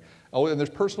anything. Oh, and there's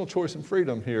personal choice and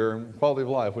freedom here, and quality of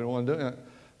life. We don't want to do it.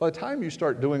 By the time you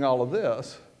start doing all of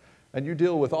this, and you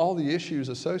deal with all the issues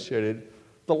associated,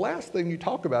 the last thing you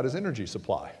talk about is energy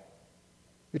supply.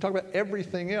 You talk about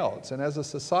everything else, and as a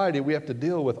society, we have to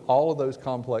deal with all of those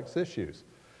complex issues.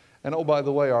 And oh, by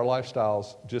the way, our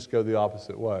lifestyles just go the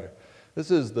opposite way.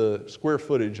 This is the square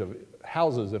footage of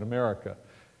houses in America.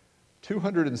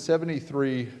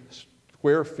 273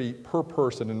 square feet per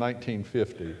person in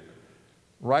 1950,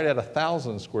 right at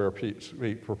 1,000 square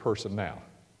feet per person now.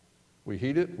 We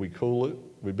heat it, we cool it,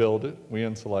 we build it, we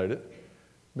insulate it.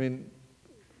 I mean,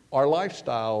 our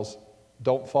lifestyles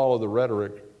don't follow the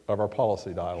rhetoric of our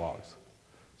policy dialogues.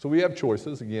 So we have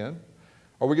choices again.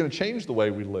 Are we going to change the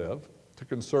way we live to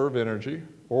conserve energy,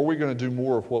 or are we going to do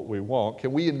more of what we want?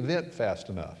 Can we invent fast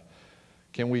enough?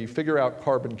 Can we figure out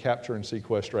carbon capture and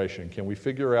sequestration? Can we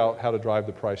figure out how to drive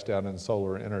the price down in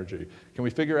solar energy? Can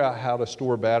we figure out how to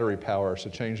store battery power to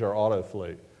change our auto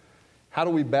fleet? How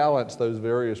do we balance those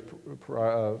various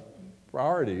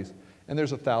priorities? And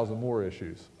there's 1,000 more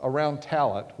issues. Around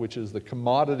talent, which is the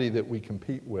commodity that we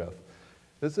compete with.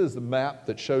 This is the map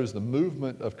that shows the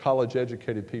movement of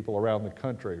college-educated people around the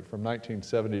country from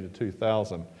 1970 to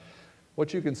 2000.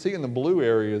 What you can see in the blue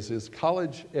areas is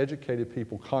college-educated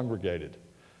people congregated.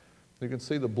 You can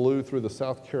see the blue through the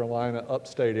South Carolina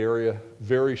upstate area,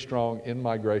 very strong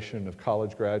in-migration of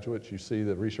college graduates. You see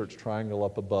the research triangle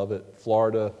up above it,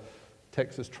 Florida,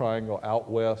 Texas triangle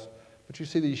out west. But you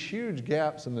see these huge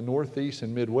gaps in the Northeast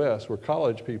and Midwest where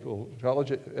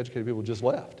college-educated people just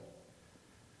left.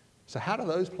 So how do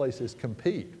those places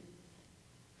compete?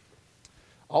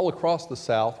 All across the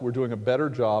South, we're doing a better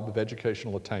job of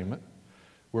educational attainment.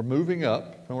 We're moving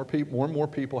up, more and more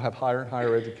people have higher and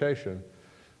higher education.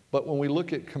 But when we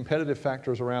look at competitive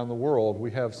factors around the world,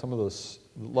 we have some of the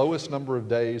lowest number of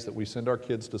days that we send our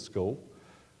kids to school.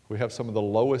 We have some of the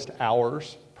lowest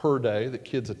hours per day that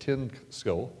kids attend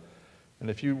school. And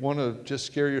if you want to just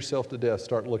scare yourself to death,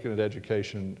 start looking at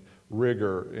education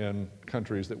rigor in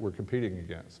countries that we're competing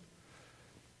against.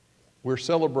 We're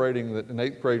celebrating that in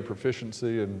 8th grade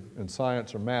proficiency in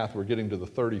science or math, we're getting to the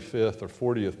 35th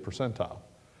or 40th percentile.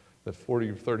 That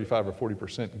 35 or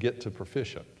 40% get to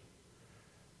proficient.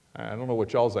 I don't know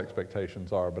what y'all's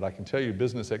expectations are, but I can tell you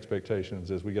business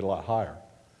expectations is we get a lot higher.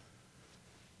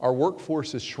 Our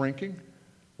workforce is shrinking.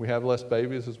 We have less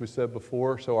babies, as we said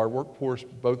before, so our workforce,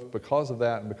 both because of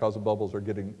that and because of bubbles, are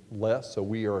getting less, so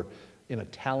we are in a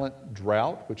talent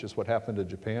drought, which is what happened to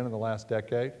Japan in the last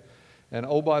decade. And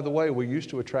oh, by the way, we used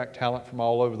to attract talent from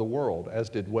all over the world, as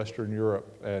did Western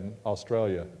Europe and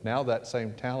Australia. Now that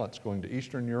same talent's going to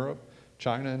Eastern Europe,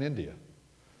 China, and India.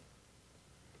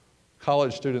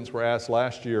 College students were asked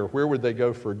last year, where would they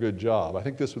go for a good job? I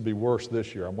think this would be worse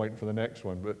this year. I'm waiting for the next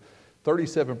one. But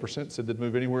 37% said they'd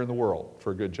move anywhere in the world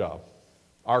for a good job.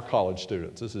 Our college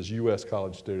students, this is US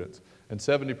college students, and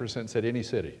 70% said any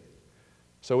city.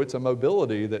 So it's a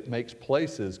mobility that makes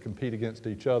places compete against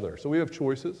each other. So we have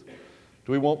choices.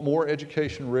 Do we want more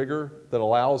education rigor that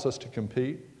allows us to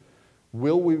compete?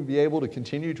 Will we be able to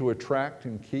continue to attract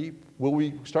and keep? Will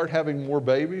we start having more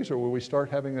babies, or will we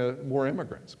start having more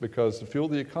immigrants? Because to fuel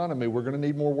the economy, we're going to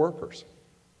need more workers.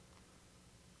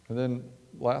 And then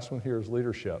last one here is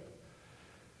leadership.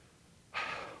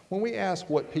 When we ask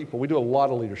what people, we do a lot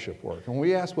of leadership work, and when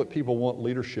we ask what people want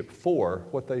leadership for,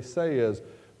 what they say is,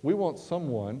 we want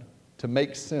someone to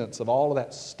make sense of all of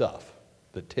that stuff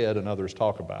that Ted and others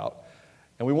talk about,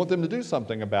 and we want them to do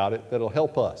something about it that'll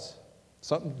help us.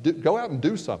 Go out and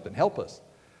do something, help us.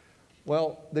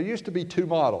 Well, there used to be two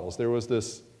models. There was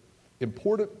this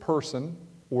important person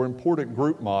or important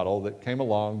group model that came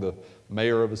along, the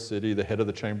mayor of a city, the head of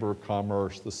the Chamber of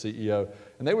Commerce, the CEO,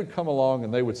 and they would come along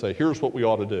and they would say, here's what we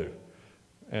ought to do,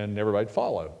 and everybody'd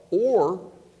follow.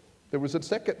 Or there was a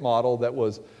second model that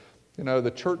was,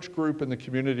 the church group in the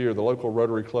community or the local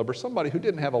Rotary Club or somebody who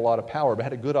didn't have a lot of power but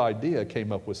had a good idea,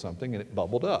 came up with something and it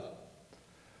bubbled up.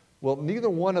 Well, neither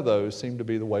one of those seem to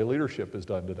be the way leadership is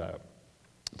done today.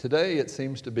 Today, it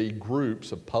seems to be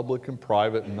groups of public and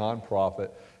private and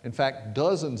nonprofit, in fact,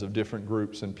 dozens of different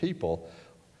groups and people,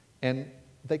 and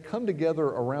they come together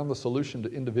around the solution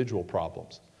to individual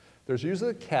problems. There's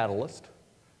usually a catalyst,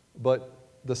 but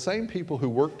the same people who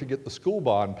work to get the school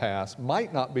bond passed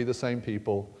might not be the same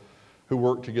people who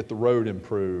work to get the road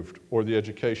improved or the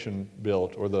education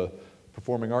built or the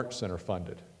Performing Arts Center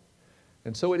funded.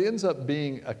 And so it ends up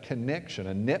being a connection,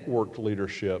 a networked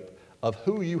leadership of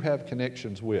who you have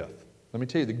connections with. Let me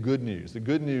tell you the good news. The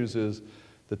good news is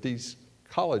that these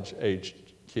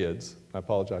college-aged kids, I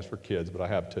apologize for kids, but I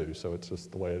have two, so it's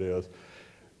just the way it is,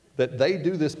 that they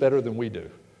do this better than we do.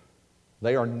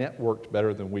 They are networked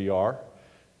better than we are.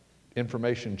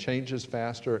 Information changes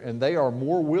faster, and they are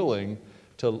more willing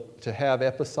to have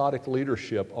episodic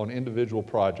leadership on individual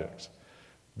projects.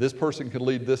 This person can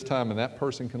lead this time, and that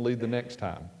person can lead the next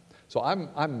time. So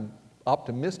I'm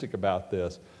optimistic about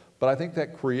this, but I think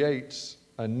that creates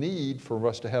a need for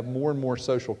us to have more and more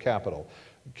social capital,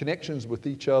 connections with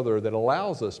each other that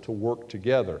allows us to work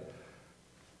together.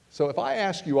 So if I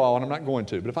ask you all, and I'm not going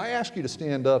to, but if I ask you to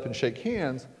stand up and shake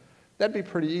hands, that'd be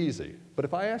pretty easy. But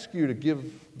if I ask you to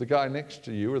give the guy next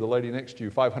to you or the lady next to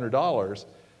you $500,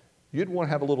 you'd want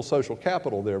to have a little social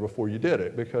capital there before you did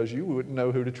it, because you wouldn't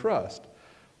know who to trust.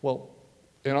 Well,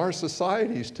 in our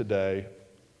societies today,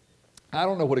 I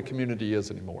don't know what a community is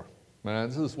anymore. Man,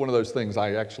 this is one of those things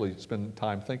I actually spend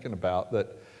time thinking about,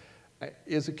 that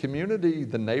is a community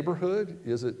the neighborhood?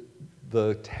 Is it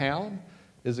the town?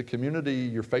 Is a community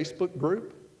your Facebook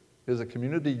group? Is a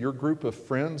community your group of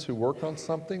friends who work on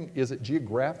something? Is it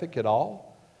geographic at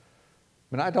all?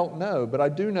 I mean, I don't know, but I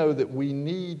do know that we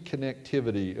need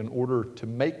connectivity in order to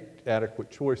make adequate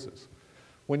choices.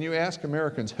 When you ask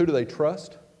Americans, who do they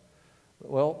trust?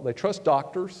 Well, they trust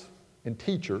doctors and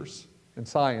teachers and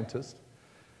scientists.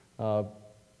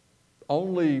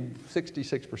 Only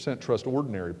 66% trust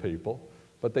ordinary people,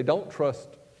 but they don't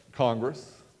trust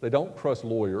Congress. They don't trust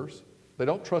lawyers. They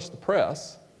don't trust the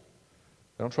press.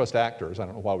 They don't trust actors. I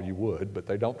don't know why you would, but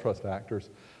they don't trust actors.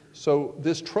 So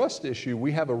this trust issue,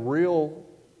 we have a real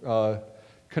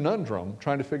conundrum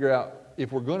trying to figure out,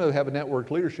 if we're going to have a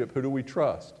networked leadership, who do we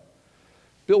trust?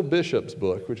 Bill Bishop's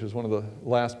book, which is one of the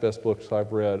last best books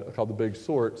I've read, called The Big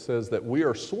Sort, says that we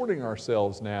are sorting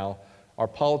ourselves now, our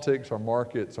politics, our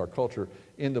markets, our culture,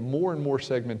 into more and more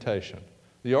segmentation.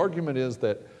 The argument is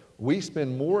that we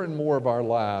spend more and more of our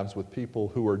lives with people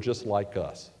who are just like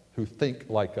us, who think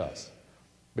like us,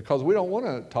 because we don't want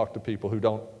to talk to people who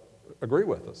don't agree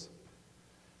with us.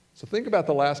 So think about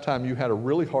the last time you had a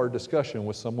really hard discussion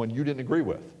with someone you didn't agree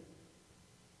with,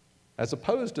 as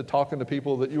opposed to talking to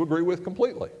people that you agree with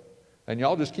completely. And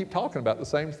y'all just keep talking about the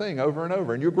same thing over and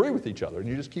over, and you agree with each other, and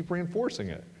you just keep reinforcing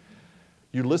it.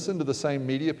 You listen to the same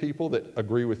media people that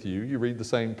agree with you. You read the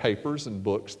same papers and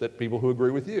books that people who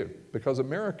agree with you. Because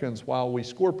Americans, while we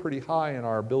score pretty high in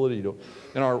our ability to,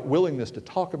 in our willingness to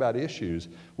talk about issues,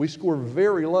 we score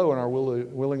very low in our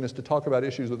willingness to talk about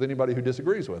issues with anybody who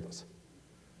disagrees with us.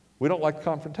 We don't like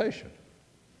confrontation.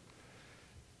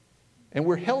 And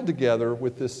we're held together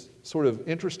with this sort of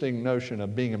interesting notion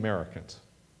of being Americans.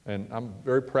 And I'm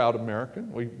very proud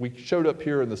American. We showed up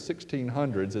here in the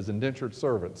 1600s as indentured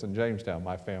servants in Jamestown,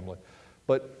 my family.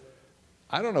 But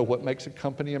I don't know what makes a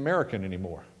company American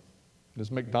anymore. Is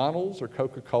McDonald's or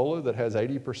Coca-Cola that has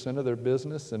 80% of their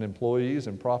business and employees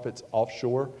and profits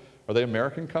offshore, are they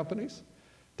American companies?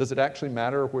 Does it actually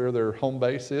matter where their home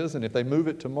base is? And if they move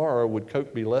it tomorrow, would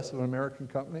Coke be less of an American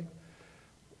company?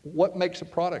 What makes a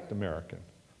product American?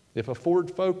 If a Ford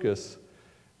Focus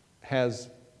has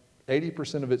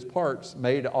 80% of its parts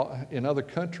made in other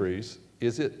countries,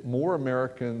 is it more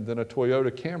American than a Toyota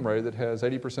Camry that has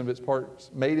 80% of its parts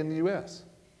made in the US?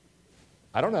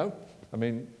 I don't know. I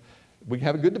mean, we can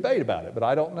have a good debate about it, but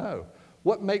I don't know.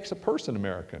 What makes a person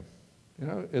American? You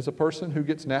know, is a person who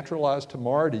gets naturalized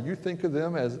tomorrow, do you think of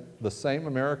them as the same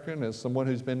American as someone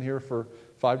who's been here for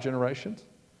 5 generations?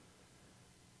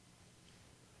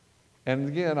 And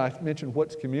again, I mentioned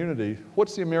what's community.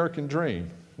 What's the American dream?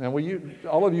 Now,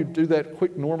 all of you do that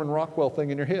quick Norman Rockwell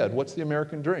thing in your head. What's the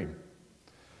American dream?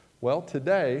 Well,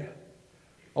 today,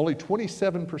 only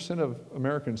 27% of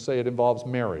Americans say it involves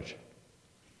marriage.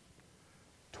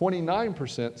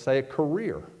 29% say a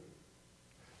career.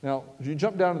 Now, if you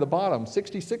jump down to the bottom,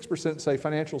 66% say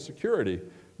financial security,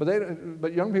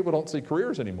 but young people don't see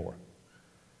careers anymore.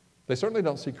 They certainly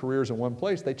don't see careers in one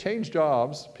place. They change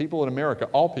jobs. People in America,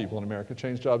 all people in America,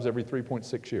 change jobs every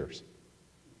 3.6 years.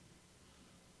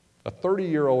 A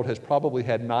 30-year-old has probably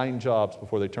had 9 jobs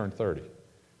before they turn 30.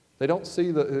 They don't see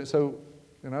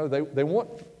they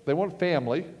want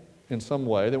family in some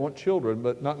way. They want children,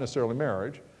 but not necessarily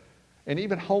marriage. And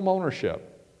even home ownership.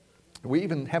 We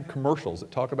even have commercials that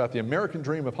talk about the American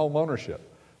dream of home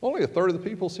ownership. Only a third of the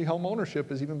people see home ownership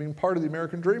as even being part of the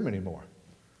American dream anymore.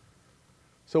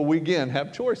 So we again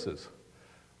have choices.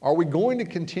 Are we going to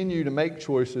continue to make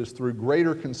choices through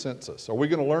greater consensus? Are we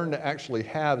going to learn to actually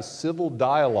have civil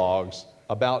dialogues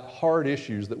about hard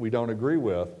issues that we don't agree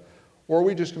with? Or are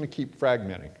we just going to keep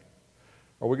fragmenting?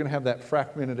 Are we going to have that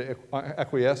fragmented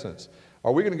acquiescence?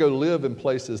 Are we going to go live in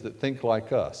places that think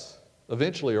like us?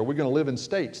 Eventually, are we going to live in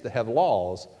states that have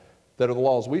laws that are the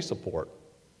laws we support?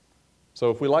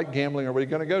 So if we like gambling, are we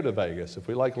going to go to Vegas? If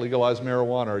we like legalized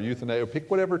marijuana or euthanasia,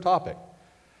 pick whatever topic.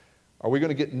 Are we going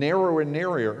to get narrower and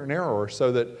narrower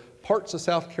so that parts of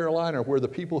South Carolina are where the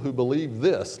people who believe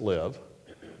this live,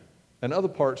 and other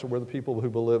parts are where the people who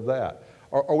believe that?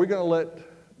 Are we going to let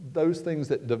those things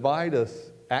that divide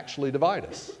us actually divide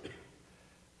us?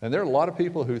 And there are a lot of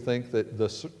people who think that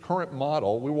the current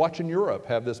model, we watch in Europe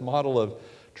have this model of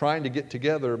trying to get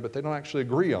together, but they don't actually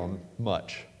agree on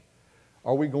much.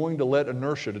 Are we going to let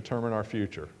inertia determine our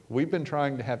future? We've been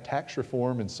trying to have tax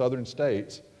reform in southern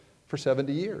states for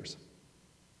 70 years.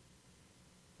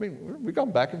 I mean, we've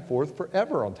gone back and forth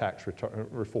forever on tax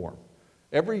reform.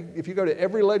 If you go to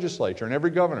every legislature and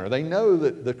every governor, they know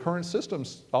that the current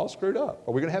system's all screwed up.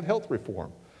 Are we going to have health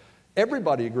reform?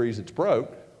 Everybody agrees it's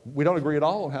broke. We don't agree at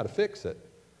all on how to fix it.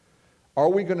 Are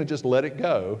we going to just let it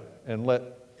go and let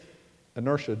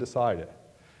inertia decide it?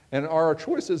 And are our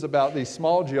choices about these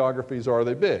small geographies, or are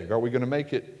they big? Are we going to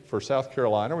make it for South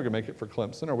Carolina? Are we going to make it for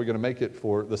Clemson? Are we going to make it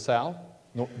for the South,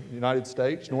 United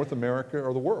States, North America,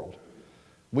 or the world?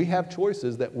 We have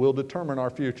choices that will determine our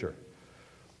future.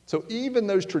 So even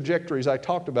those trajectories I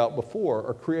talked about before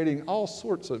are creating all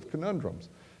sorts of conundrums.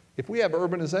 If we have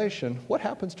urbanization, what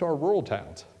happens to our rural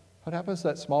towns? What happens to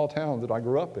that small town that I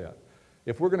grew up in?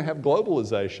 If we're going to have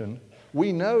globalization,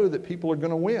 we know that people are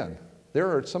going to win. There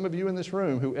are some of you in this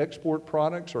room who export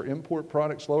products or import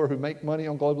products lower who make money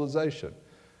on globalization.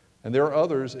 And there are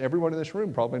others, everyone in this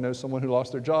room probably knows someone who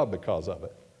lost their job because of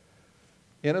it.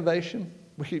 Innovation,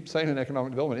 we keep saying in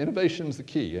economic development, innovation is the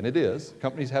key, and it is.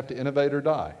 Companies have to innovate or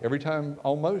die. Every time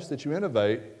almost that you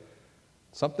innovate,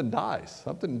 something dies.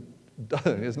 Something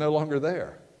is no longer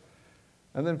there.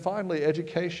 And then finally,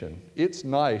 education. It's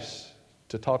nice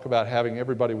to talk about having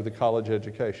everybody with a college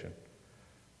education.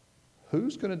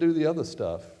 Who's going to do the other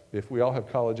stuff if we all have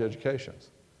college educations?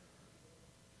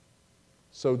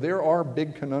 So there are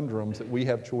big conundrums that we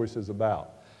have choices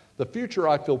about. The future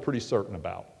I feel pretty certain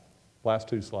about, last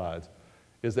 2 slides,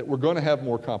 is that we're going to have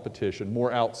more competition,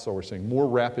 more outsourcing, more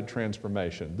rapid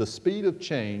transformation. The speed of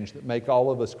change that make all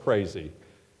of us crazy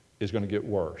is going to get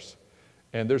worse.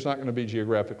 And there's not going to be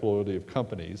geographic loyalty of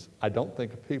companies, I don't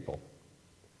think of people.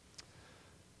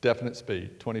 Definite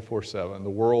speed, 24/7. The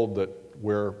world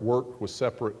where work was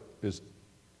separate is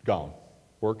gone.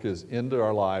 Work is into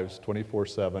our lives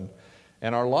 24/7.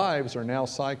 And our lives are now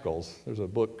cycles. There's a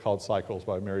book called Cycles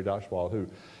by Mary Dashwald, who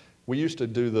we used to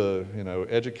do the,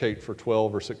 educate for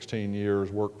 12 or 16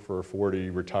 years, work for 40,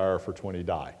 retire for 20,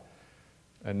 die.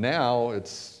 And now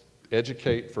it's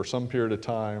educate for some period of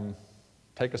time,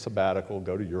 take a sabbatical,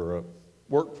 go to Europe,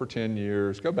 work for 10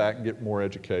 years, go back and get more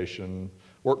education,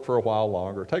 work for a while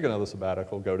longer, take another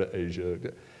sabbatical, go to Asia.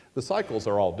 The cycles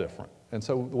are all different, and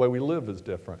so the way we live is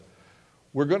different.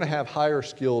 We're going to have higher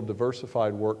skilled,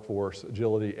 diversified workforce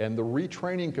agility, and the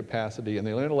retraining capacity and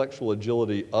the intellectual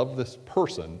agility of this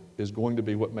person is going to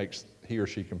be what makes he or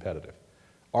she competitive.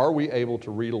 Are we able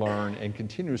to relearn and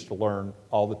continues to learn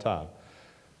all the time?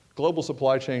 Global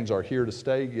supply chains are here to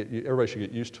stay. Everybody should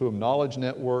get used to them. Knowledge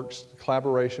networks,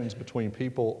 collaborations between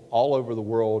people all over the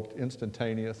world,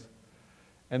 instantaneous.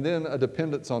 And then a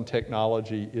dependence on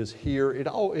technology is here. It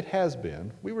has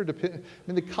been.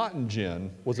 The cotton gin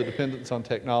was a dependence on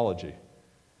technology.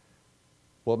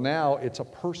 Well, now it's a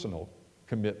personal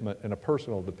commitment and a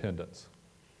personal dependence.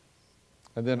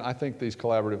 And then I think these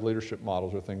collaborative leadership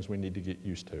models are things we need to get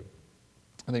used to.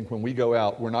 I think when we go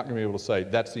out, we're not going to be able to say,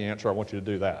 that's the answer, I want you to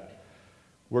do that.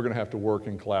 We're going to have to work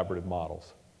in collaborative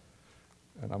models.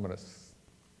 And I'm going to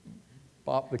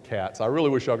bop the cats. I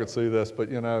really wish y'all could see this, but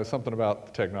something about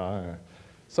the technology.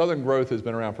 Southern Growth has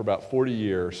been around for about 40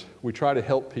 years. We try to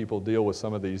help people deal with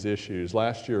some of these issues.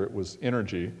 Last year it was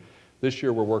energy. This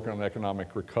year we're working on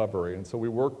economic recovery. And so we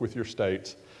work with your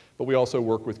states, but we also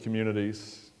work with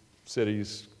communities,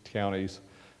 cities, counties,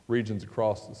 regions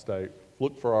across the state.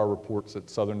 Look for our reports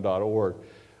at southern.org.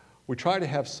 We try to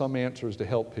have some answers to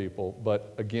help people,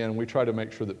 but again, we try to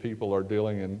make sure that people are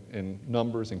dealing in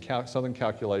numbers and Southern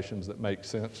calculations that make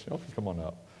sense. Y'all can come on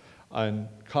up. And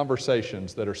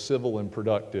conversations that are civil and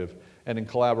productive, and in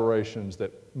collaborations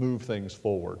that move things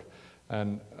forward.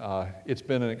 And it's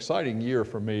been an exciting year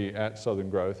for me at Southern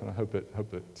Growth, and I hope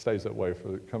it stays that way for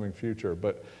the coming future.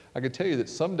 But I can tell you that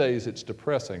some days it's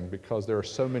depressing because there are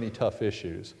so many tough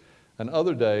issues. And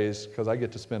other days, because I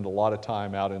get to spend a lot of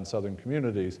time out in Southern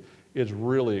communities, it's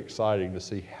really exciting to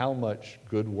see how much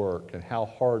good work and how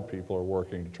hard people are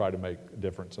working to try to make a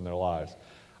difference in their lives.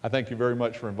 I thank you very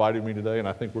much for inviting me today, and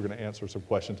I think we're going to answer some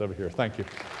questions over here. Thank you.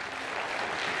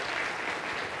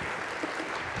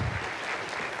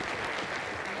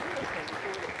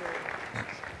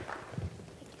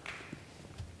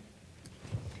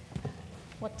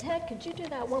 Well, Ted, could you do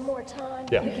that one more time?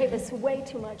 Yeah. You gave us way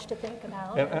too much to think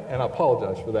about. And I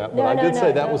apologize for that, but I did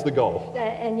say that was the goal.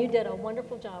 And you did a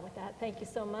wonderful job with that. Thank you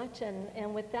so much.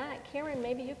 And with that, Karen,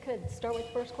 maybe you could start with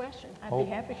the first question. I'd be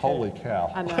happy to. Holy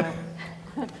cow. I know.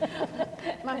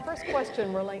 My first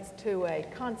question relates to a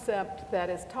concept that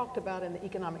is talked about in the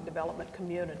economic development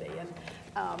community. And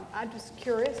I'm just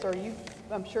curious, are you,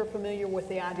 I'm sure, familiar with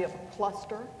the idea of a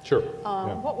cluster? Sure.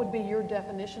 What would be your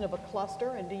definition of a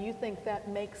cluster, and do you think that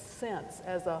makes sense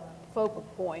as a focal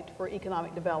point for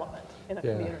economic development in a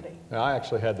community? Now, I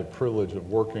actually had the privilege of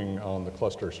working on the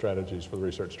cluster strategies for the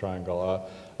Research Triangle.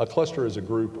 A cluster is a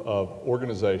group of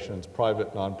organizations,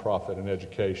 private, nonprofit, and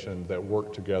education that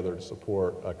work together to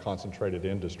support a concentrated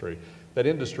industry. That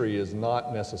industry is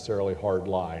not necessarily hard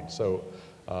line. So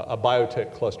a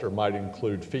biotech cluster might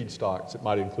include feedstocks, it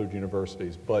might include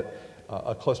universities, but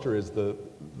a cluster is the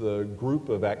group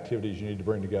of activities you need to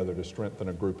bring together to strengthen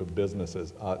a group of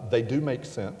businesses. They do make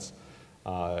sense.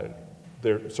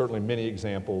 There are certainly many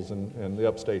examples. In the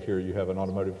upstate here, you have an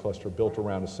automotive cluster built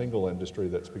around a single industry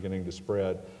that's beginning to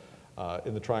spread.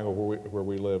 In the triangle where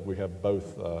we live, we have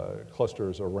both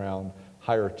clusters around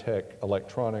higher tech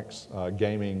electronics,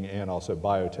 gaming, and also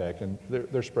biotech, and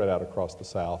they're spread out across the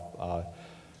South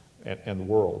and the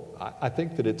world. I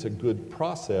think that it's a good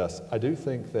process. I do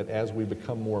think that as we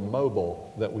become more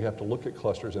mobile, that we have to look at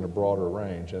clusters in a broader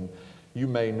range. And you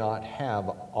may not have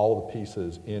all the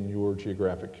pieces in your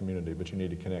geographic community, but you need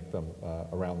to connect them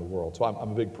around the world. So I'm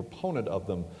a big proponent of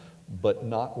them, but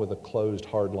not with a closed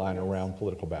hard line around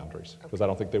political boundaries, because I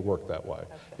don't think they work that way.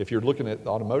 If you're looking at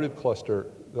the automotive cluster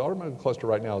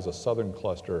right now is a southern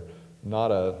cluster,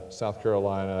 not a South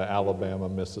Carolina, Alabama,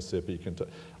 Mississippi, Kentucky.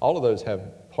 All of those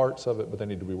have parts of it, but they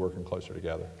need to be working closer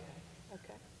together.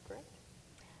 Okay, great.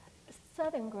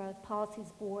 Southern Growth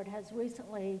Policies Board has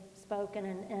recently spoken,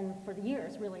 and for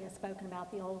years really has spoken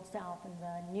about the Old South and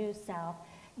the New South.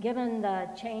 Given the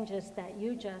changes that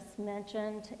you just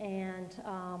mentioned, and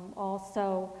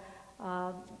also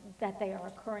that they are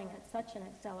occurring at such an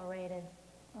accelerated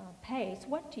pace,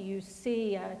 what do you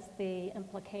see as the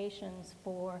implications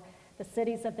for the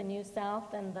cities of the New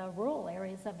South and the rural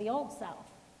areas of the Old South?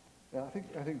 Yeah, I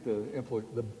think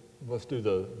let's do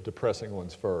the depressing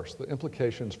ones first. The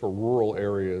implications for rural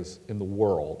areas in the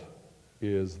world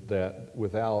is that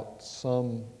without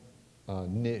some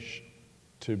niche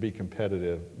to be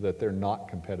competitive, that they're not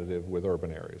competitive with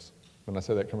urban areas. When I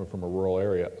say that coming from a rural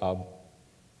area,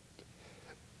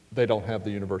 they don't have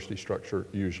the university structure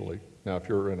usually. Now, if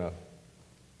you're in a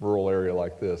rural area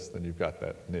like this, then you've got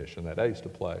that niche and that ace to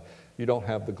play. You don't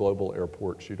have the global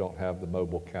airports, you don't have the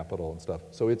mobile capital and stuff.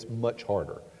 So it's much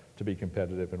harder to be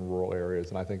competitive in rural areas,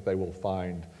 and I think they will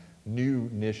find new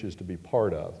niches to be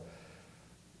part of.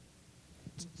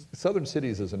 Southern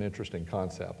cities is an interesting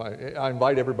concept. I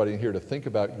invite everybody in here to think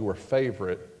about your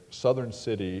favorite southern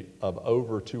city of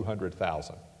over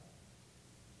 200,000.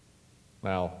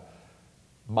 Now,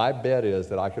 my bet is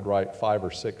that I could write 5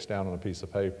 or 6 down on a piece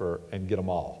of paper and get them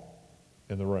all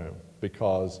in the room,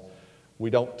 because we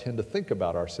don't tend to think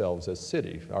about ourselves as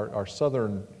cities. Our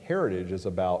southern heritage is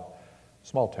about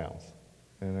small towns.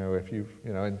 You know, if you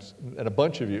know, and a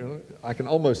bunch of you, I can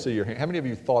almost see your hand. How many of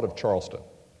you thought of Charleston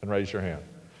and raised your hand?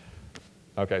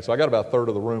 Okay, so I got about a third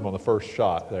of the room on the first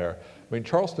shot there. I mean,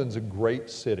 Charleston's a great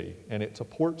city, and it's a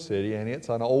port city, and it's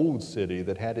an old city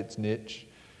that had its niche,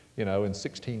 you know, in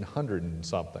 1600 and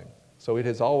something. So it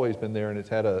has always been there, and it's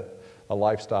had a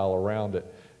lifestyle around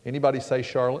it. Anybody say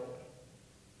Charlotte?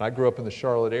 I grew up in the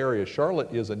Charlotte area.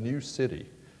 Charlotte is a new city.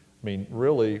 I mean,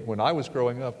 really, when I was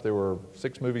growing up, there were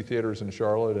 6 movie theaters in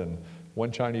Charlotte and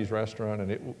 1 Chinese restaurant,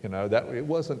 and it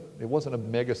wasn't a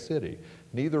mega city.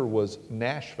 Neither was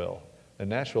Nashville, and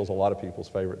Nashville's a lot of people's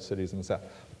favorite cities in the South.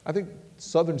 I think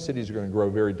southern cities are going to grow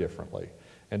very differently,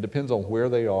 and depends on where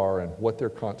they are and what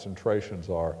their concentrations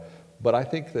are. But I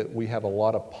think that we have a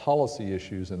lot of policy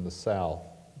issues in the South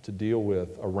to deal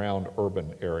with around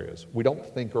urban areas. We don't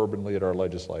think urbanly at our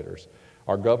legislators.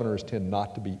 Our governors tend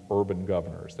not to be urban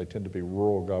governors. They tend to be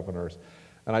rural governors.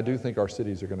 And I do think our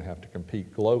cities are going to have to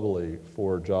compete globally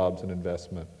for jobs and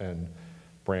investment and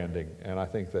branding. And I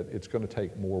think that it's going to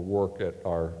take more work at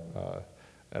our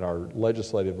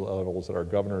legislative levels, at our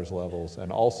governors' levels,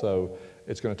 and also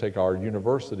it's going to take our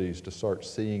universities to start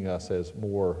seeing us as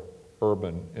more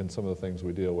urban in some of the things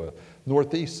we deal with.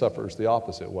 Northeast suffers the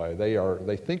opposite way.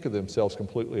 They think of themselves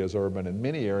completely as urban, and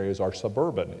many areas are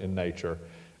suburban in nature,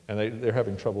 and they're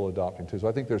having trouble adopting too. So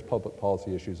I think there's public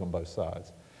policy issues on both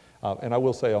sides. And I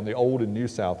will say on the old and new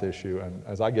South issue, and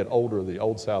as I get older, the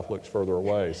old South looks further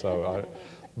away.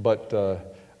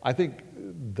 I think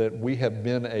that we have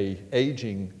been a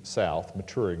aging South,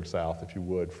 maturing South, if you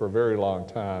would, for a very long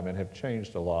time and have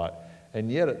changed a lot.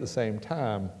 And yet at the same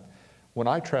time, when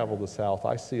I travel the South,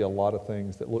 I see a lot of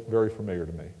things that look very familiar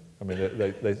to me. I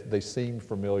mean, they seem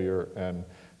familiar, and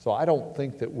so I don't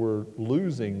think that we're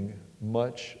losing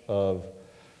much of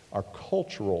our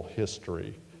cultural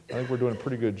history. I think we're doing a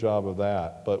pretty good job of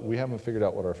that, but we haven't figured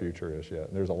out what our future is yet.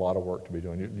 And there's a lot of work to be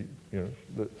doing.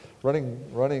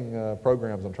 Running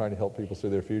programs and trying to help people see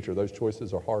their future, those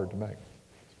choices are hard to make.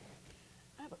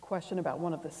 I have a question about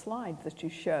one of the slides that you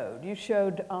showed. You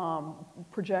showed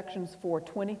projections for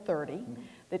 2030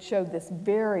 that showed this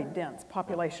very dense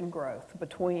population growth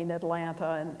between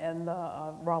Atlanta and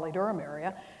the Raleigh-Durham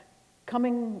area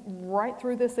coming right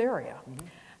through this area.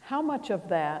 How much of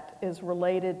that is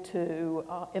related to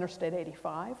Interstate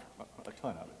 85? A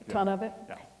ton of it. A ton of it?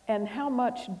 Yeah. And how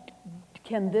much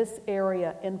can this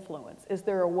area influence? Is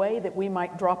there a way that we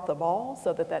might drop the ball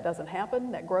so that that doesn't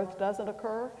happen, that growth doesn't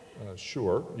occur?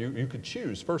 Sure. You could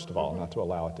choose, first of all, not to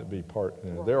allow it to be part.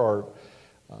 There are,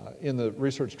 in the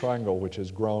Research Triangle, which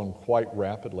has grown quite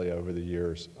rapidly over the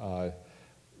years,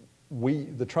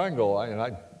 the Triangle, and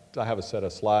I have a set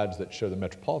of slides that show the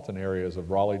metropolitan areas of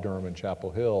Raleigh, Durham, and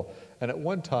Chapel Hill. And at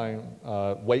one time,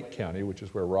 Wake County, which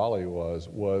is where Raleigh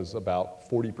was about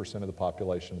 40% of the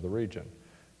population of the region.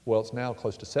 Well, it's now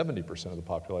close to 70% of the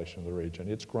population of the region.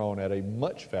 It's grown at a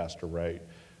much faster rate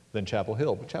than Chapel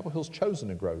Hill, but Chapel Hill's chosen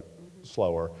to grow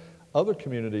slower. Other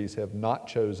communities have not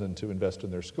chosen to invest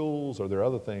in their schools or their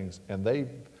other things, and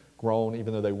they've grown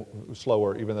even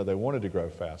though they wanted to grow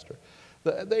faster.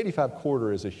 The 85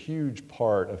 corridor is a huge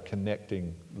part of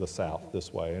connecting the South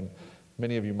this way, and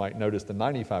many of you might notice the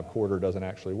 95 corridor doesn't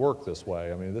actually work this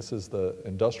way. I mean, this is the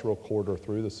industrial corridor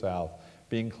through the South.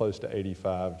 Being close to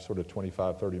 85, sort of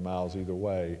 25, 30 miles either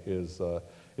way is the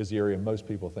area most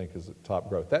people think is top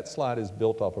growth. That slide is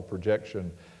built off a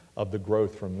projection of the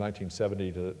growth from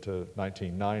 1970 to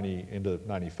 1990 into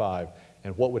 95,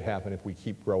 and what would happen if we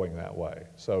keep growing that way.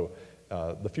 So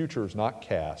the future is not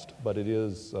cast, but it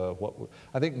is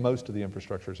I think most of the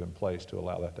infrastructure is in place to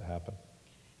allow that to happen.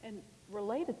 And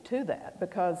related to that,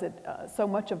 because so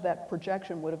much of that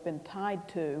projection would have been tied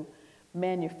to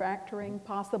manufacturing,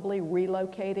 possibly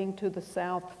relocating to the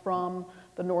South from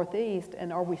the Northeast,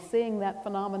 and are we seeing that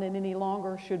phenomenon any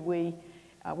longer?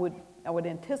 I would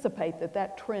anticipate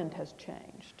that trend has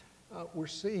changed. We're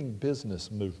seeing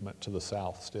business movement to the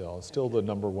South still. It's still the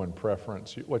number one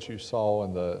preference. What you saw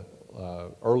in the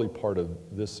early part of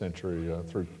this century,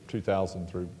 through 2000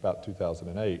 through about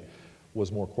 2008,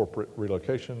 was more corporate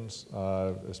relocations,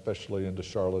 especially into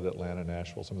Charlotte, Atlanta,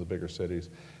 Nashville, some of the bigger cities.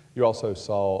 You also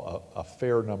saw a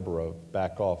fair number of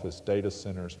back office data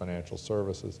centers, financial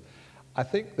services. I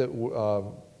think that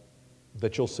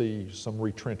that you'll see some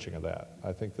retrenching of that.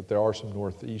 I think that there are some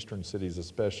northeastern cities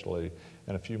especially,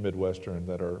 and a few Midwestern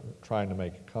that are trying to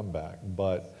make a comeback.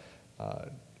 But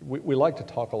we like to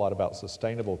talk a lot about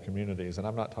sustainable communities, and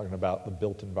I'm not talking about the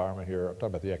built environment here, I'm talking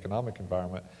about the economic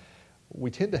environment. We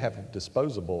tend to have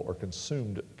disposable or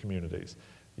consumed communities.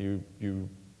 You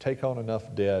take on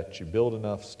enough debt, you build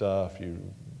enough stuff, you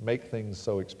make things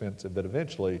so expensive that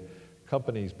eventually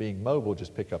companies being mobile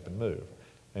just pick up and move.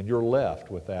 And you're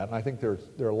left with that. And I think there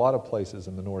are a lot of places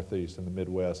in the Northeast and the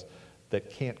Midwest that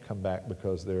can't come back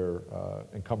because they're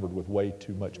encumbered with way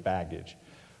too much baggage.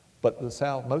 But the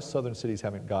South, most southern cities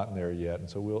haven't gotten there yet, and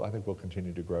so I think we'll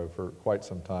continue to grow for quite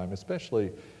some time,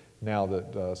 especially now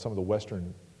that some of the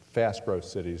western fast growth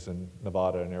cities in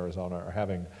Nevada and Arizona are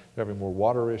having more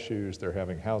water issues, they're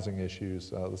having housing issues.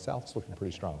 The South's looking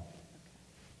pretty strong.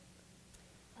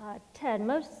 Ted,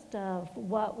 most of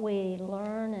what we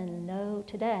learn and know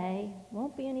today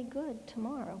won't be any good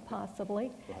tomorrow,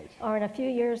 possibly, or in a few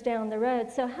years down the road.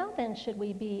 So how then should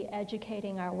we be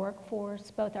educating our workforce,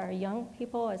 both our young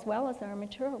people as well as our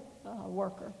mature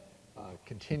worker?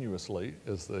 Continuously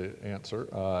is the answer.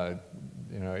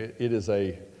 You know, it is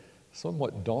a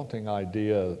somewhat daunting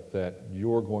idea that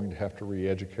you're going to have to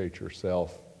re-educate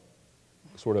yourself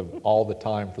sort of all the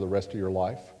time for the rest of your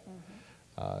life.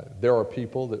 There are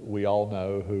people that we all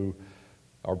know who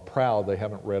are proud they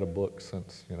haven't read a book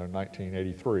since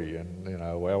 1983, and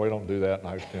well, we don't do that.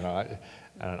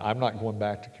 And I'm not going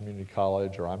back to community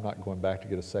college, or I'm not going back to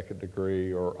get a second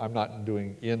degree, or I'm not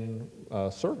doing in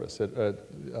service.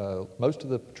 Most of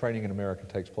the training in America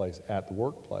takes place at the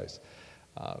workplace.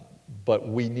 But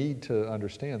we need to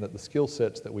understand that the skill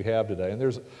sets that we have today, and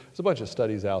there's a bunch of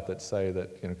studies out that say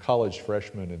that college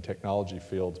freshmen in technology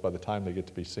fields, by the time they get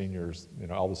to be seniors,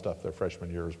 all the stuff their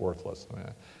freshman year is worthless. I mean,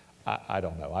 I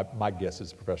don't know. My guess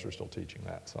is the professor's still teaching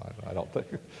that, so I don't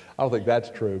think that's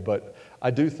true. But I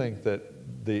do think that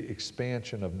the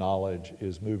expansion of knowledge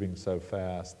is moving so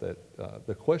fast that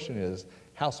the question is,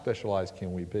 how specialized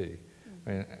can we be? I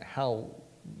mean,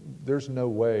 there's no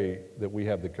way that we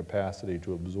have the capacity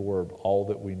to absorb all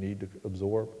that we need to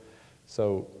absorb.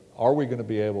 So are we going to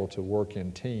be able to work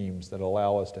in teams that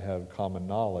allow us to have common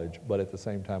knowledge, but at the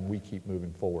same time we keep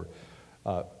moving forward?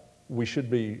 We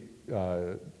should be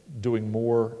doing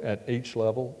more at each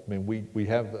level. I mean, we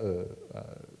have a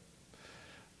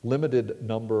limited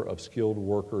number of skilled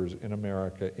workers in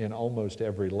America in almost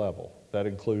every level. That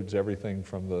includes everything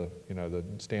from the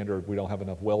standard, we don't have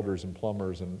enough welders and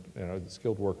plumbers and the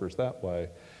skilled workers that way,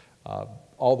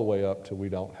 all the way up to we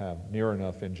don't have near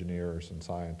enough engineers and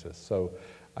scientists. So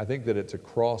I think that it's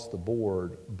across the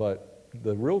board, but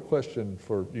the real question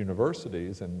for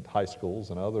universities and high schools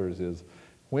and others is,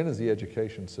 when is the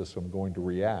education system going to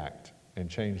react and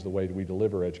change the way we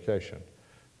deliver education?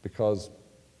 Because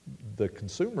the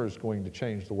consumer is going to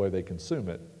change the way they consume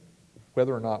it,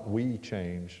 whether or not we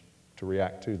change to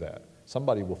react to that.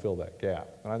 Somebody will fill that gap.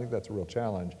 And I think that's a real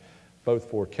challenge, both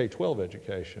for K-12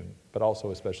 education, but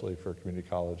also especially for community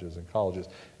colleges and colleges.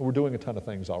 And we're doing a ton of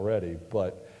things already,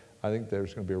 but I think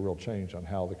there's going to be a real change on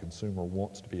how the consumer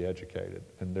wants to be educated.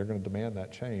 And they're going to demand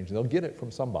that change. And they'll get it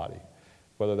from somebody,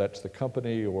 whether that's the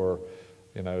company or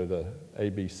the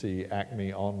ABC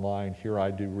Acme online, here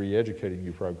I do re-educating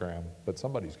you program, but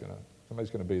somebody's going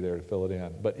to be there to fill it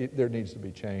in. But there needs to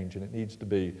be change, and it needs to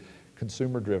be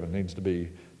consumer driven, it needs to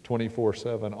be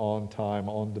 24/7, on time,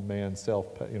 on demand,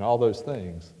 self-pay, all those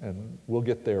things, and we'll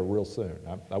get there real soon.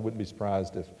 I wouldn't be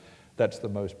surprised if that's the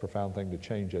most profound thing to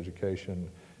change education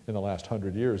in the last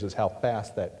 100 years, is how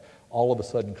fast that all of a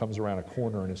sudden comes around a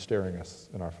corner and is staring us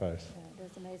in our face. Yeah, it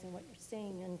is amazing what you're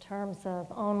seeing in terms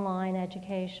of online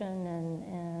education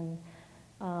and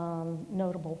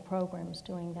notable programs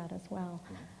doing that as well.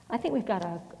 I think we've got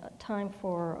a time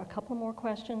for a couple more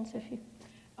questions, if you...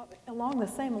 Along the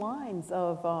same lines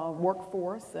of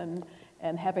workforce and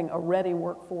having a ready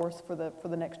workforce for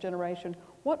the next generation,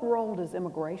 what role does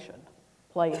immigration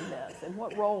play in this, and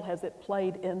what role has it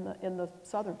played in the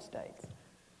southern states?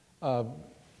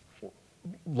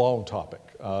 Long topic.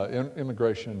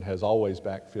 Immigration has always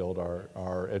backfilled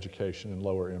our education and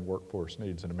lower end workforce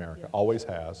needs in America. Yes. Always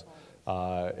has.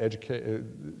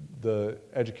 The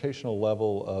educational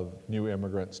level of new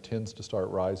immigrants tends to start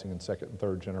rising in second and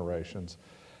third generations.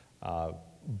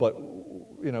 But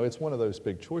it's one of those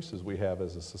big choices we have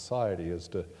as a society as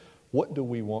to what do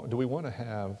we want? Do we want to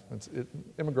have,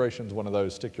 immigration is one of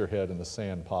those stick your head in the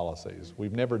sand policies.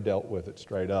 We've never dealt with it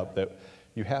straight up, that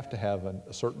you have to have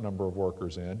a certain number of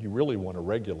workers in. You really want to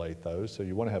regulate those, so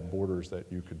you want to have borders that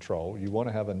you control. You want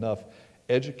to have enough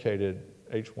educated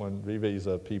H-1B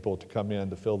visa people to come in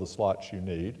to fill the slots you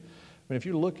need. I mean, if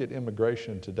you look at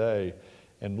immigration today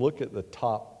and look at the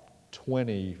top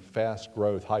 20 fast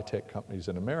growth high-tech companies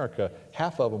in America,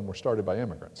 half of them were started by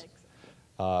immigrants,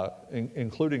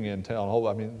 including Intel.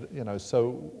 I mean, you know,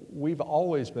 so we've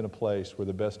always been a place where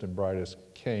the best and brightest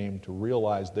came to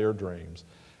realize their dreams.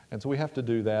 And so we have to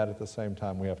do that at the same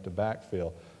time we have to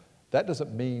backfill. That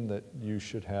doesn't mean that you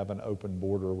should have an open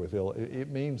border with it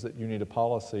means that you need a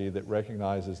policy that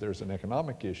recognizes there's an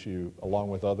economic issue along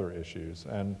with other issues.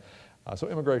 And so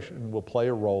immigration will play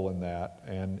a role in that.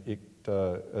 And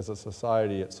as a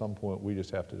society, at some point, we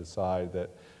just have to decide that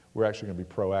we're actually going to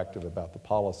be proactive about the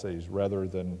policies rather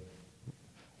than,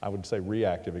 I would say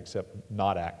reactive, except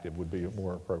not active would be a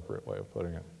more appropriate way of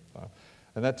putting it.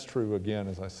 And that's true, again,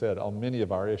 as I said, on many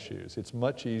of our issues. It's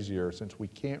much easier since we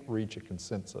can't reach a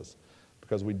consensus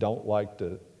because we don't like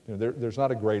to, you know, there's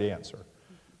not a great answer.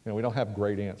 You know, we don't have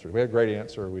great answers. If we had a great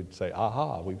answer, we'd say,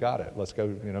 aha, we've got it. Let's go,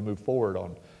 you know, move forward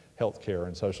on health care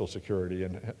and Social Security,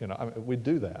 and, you know, I mean, we'd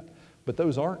do that. But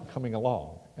those aren't coming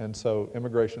along. And so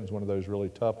immigration is one of those really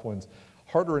tough ones,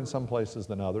 harder in some places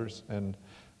than others. And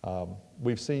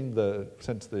we've seen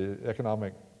since the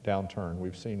economic downturn,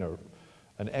 we've seen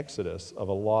an exodus of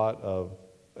a lot of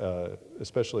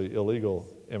especially illegal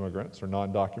immigrants or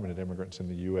non-documented immigrants in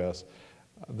the U.S.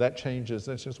 That changes,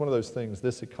 it's just one of those things,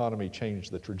 this economy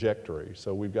changed the trajectory,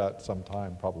 so we've got some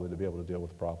time probably to be able to deal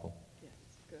with the problem. Yes,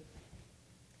 good.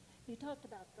 You talked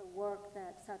about the work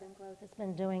that Southern Growth has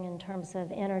been doing in terms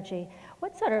of energy.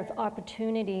 What sort of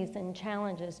opportunities and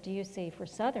challenges do you see for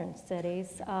southern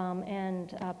cities,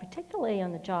 and particularly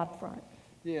on the job front?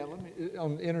 Yeah,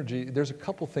 on energy, there's a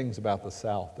couple things about the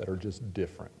South that are just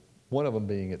different. One of them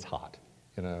being it's hot.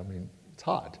 You know, I mean, it's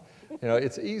hot. You know,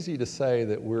 it's easy to say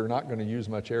that we're not going to use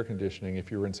much air conditioning if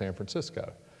you're in San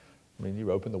Francisco. I mean,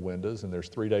 you open the windows and there's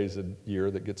 3 days a year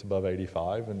that gets above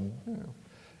 85 and, you know,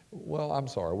 well, I'm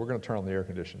sorry, we're going to turn on the air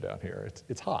conditioning down here.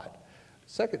 It's hot.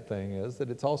 Second thing is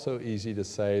that it's also easy to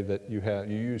say that you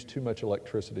use too much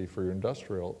electricity for your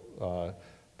industrial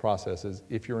processes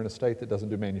if you're in a state that doesn't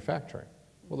do manufacturing.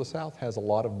 Well, the South has a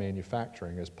lot of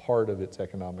manufacturing as part of its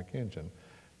economic engine.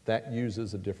 That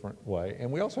uses a different way. And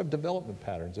we also have development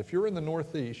patterns. If you're in the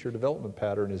Northeast, your development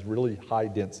pattern is really high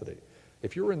density.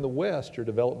 If you're in the West, your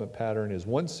development pattern is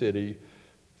one city,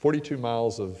 42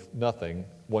 miles of nothing,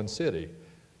 one city.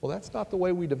 Well, that's not the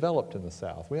way we developed in the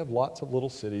South. We have lots of little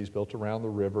cities built around the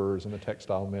rivers and the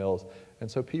textile mills,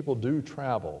 and so people do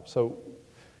travel. So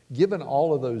given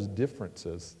all of those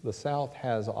differences, the South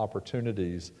has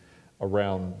opportunities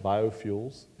around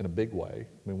biofuels in a big way.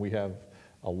 I mean, we have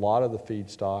a lot of the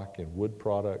feedstock and wood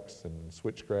products and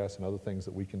switchgrass and other things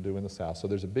that we can do in the South. So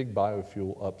there's a big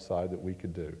biofuel upside that we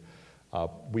could do.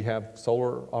 We have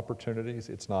solar opportunities.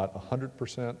 It's not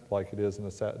 100% like it is in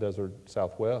the desert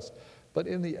Southwest, but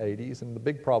in the 80s. And the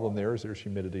big problem there is there's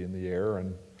humidity in the air,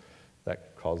 and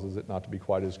that causes it not to be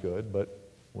quite as good. But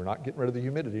we're not getting rid of the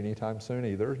humidity anytime soon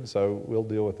either, and so we'll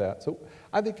deal with that. So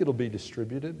I think it'll be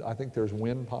distributed. I think there's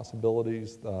wind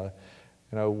possibilities. You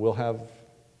know, we'll have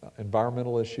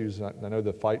environmental issues. I know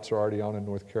the fights are already on in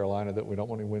North Carolina that we don't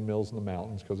want any windmills in the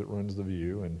mountains because it ruins the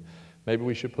view, and maybe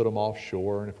we should put them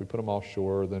offshore, and if we put them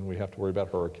offshore, then we have to worry about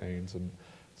hurricanes. And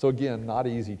so again, not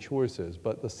easy choices,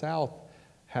 but the South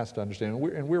has to understand,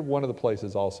 and we're one of the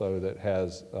places also that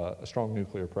has a strong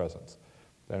nuclear presence.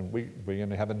 And we're going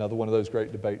to have another one of those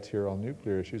great debates here on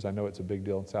nuclear issues. I know it's a big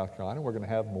deal in South Carolina. We're going to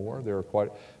have more. There are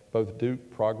both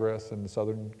Duke, Progress, and the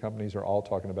Southern companies are all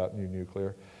talking about new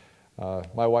nuclear.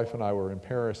 My wife and I were in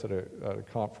Paris at a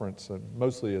conference,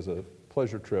 mostly as a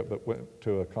pleasure trip, but went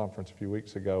to a conference a few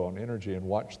weeks ago on energy and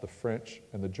watched the French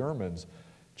and the Germans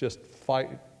just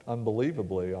fight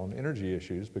unbelievably on energy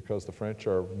issues because the French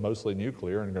are mostly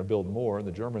nuclear and are going to build more, and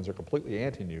the Germans are completely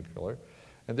anti-nuclear.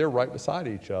 And they're right beside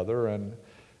each other, and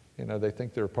you know, they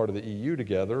think they're part of the EU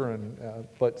together,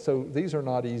 but so these are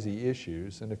not easy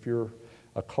issues. And if you're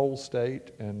a coal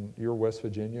state and you're West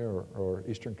Virginia or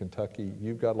Eastern Kentucky,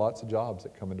 you've got lots of jobs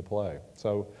that come into play.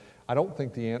 So I don't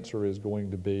think the answer is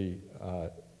going to be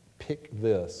pick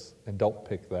this and don't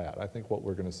pick that. I think what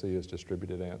we're going to see is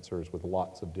distributed answers with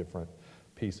lots of different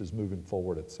pieces moving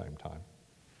forward at the same time.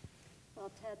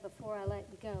 Well, Ted, before I let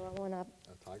you go, I want to...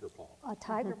 A tiger paw. A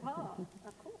tiger paw,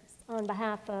 of course. On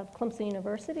behalf of Clemson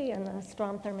University and the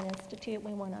Strom Thurmond Institute,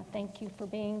 we want to thank you for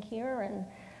being here and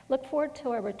look forward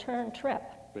to a return trip.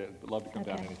 Yeah, I'd love to come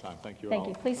down anytime. Thank you all. Thank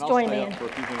you. Please and join I'll stay me up in. for a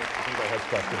few minutes if anybody has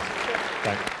questions.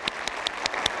 Thank you.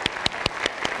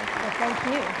 Well, thank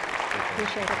you.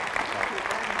 Appreciate it.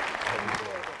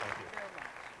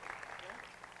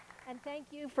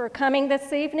 Thank you for coming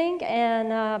this evening,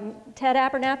 and Ted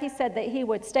Abernathy said that he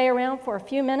would stay around for a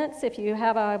few minutes if you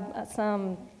have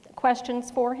some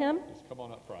questions for him. Just come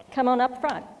on up front. Come on up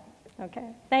front.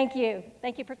 Okay. Thank you.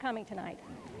 Thank you for coming tonight.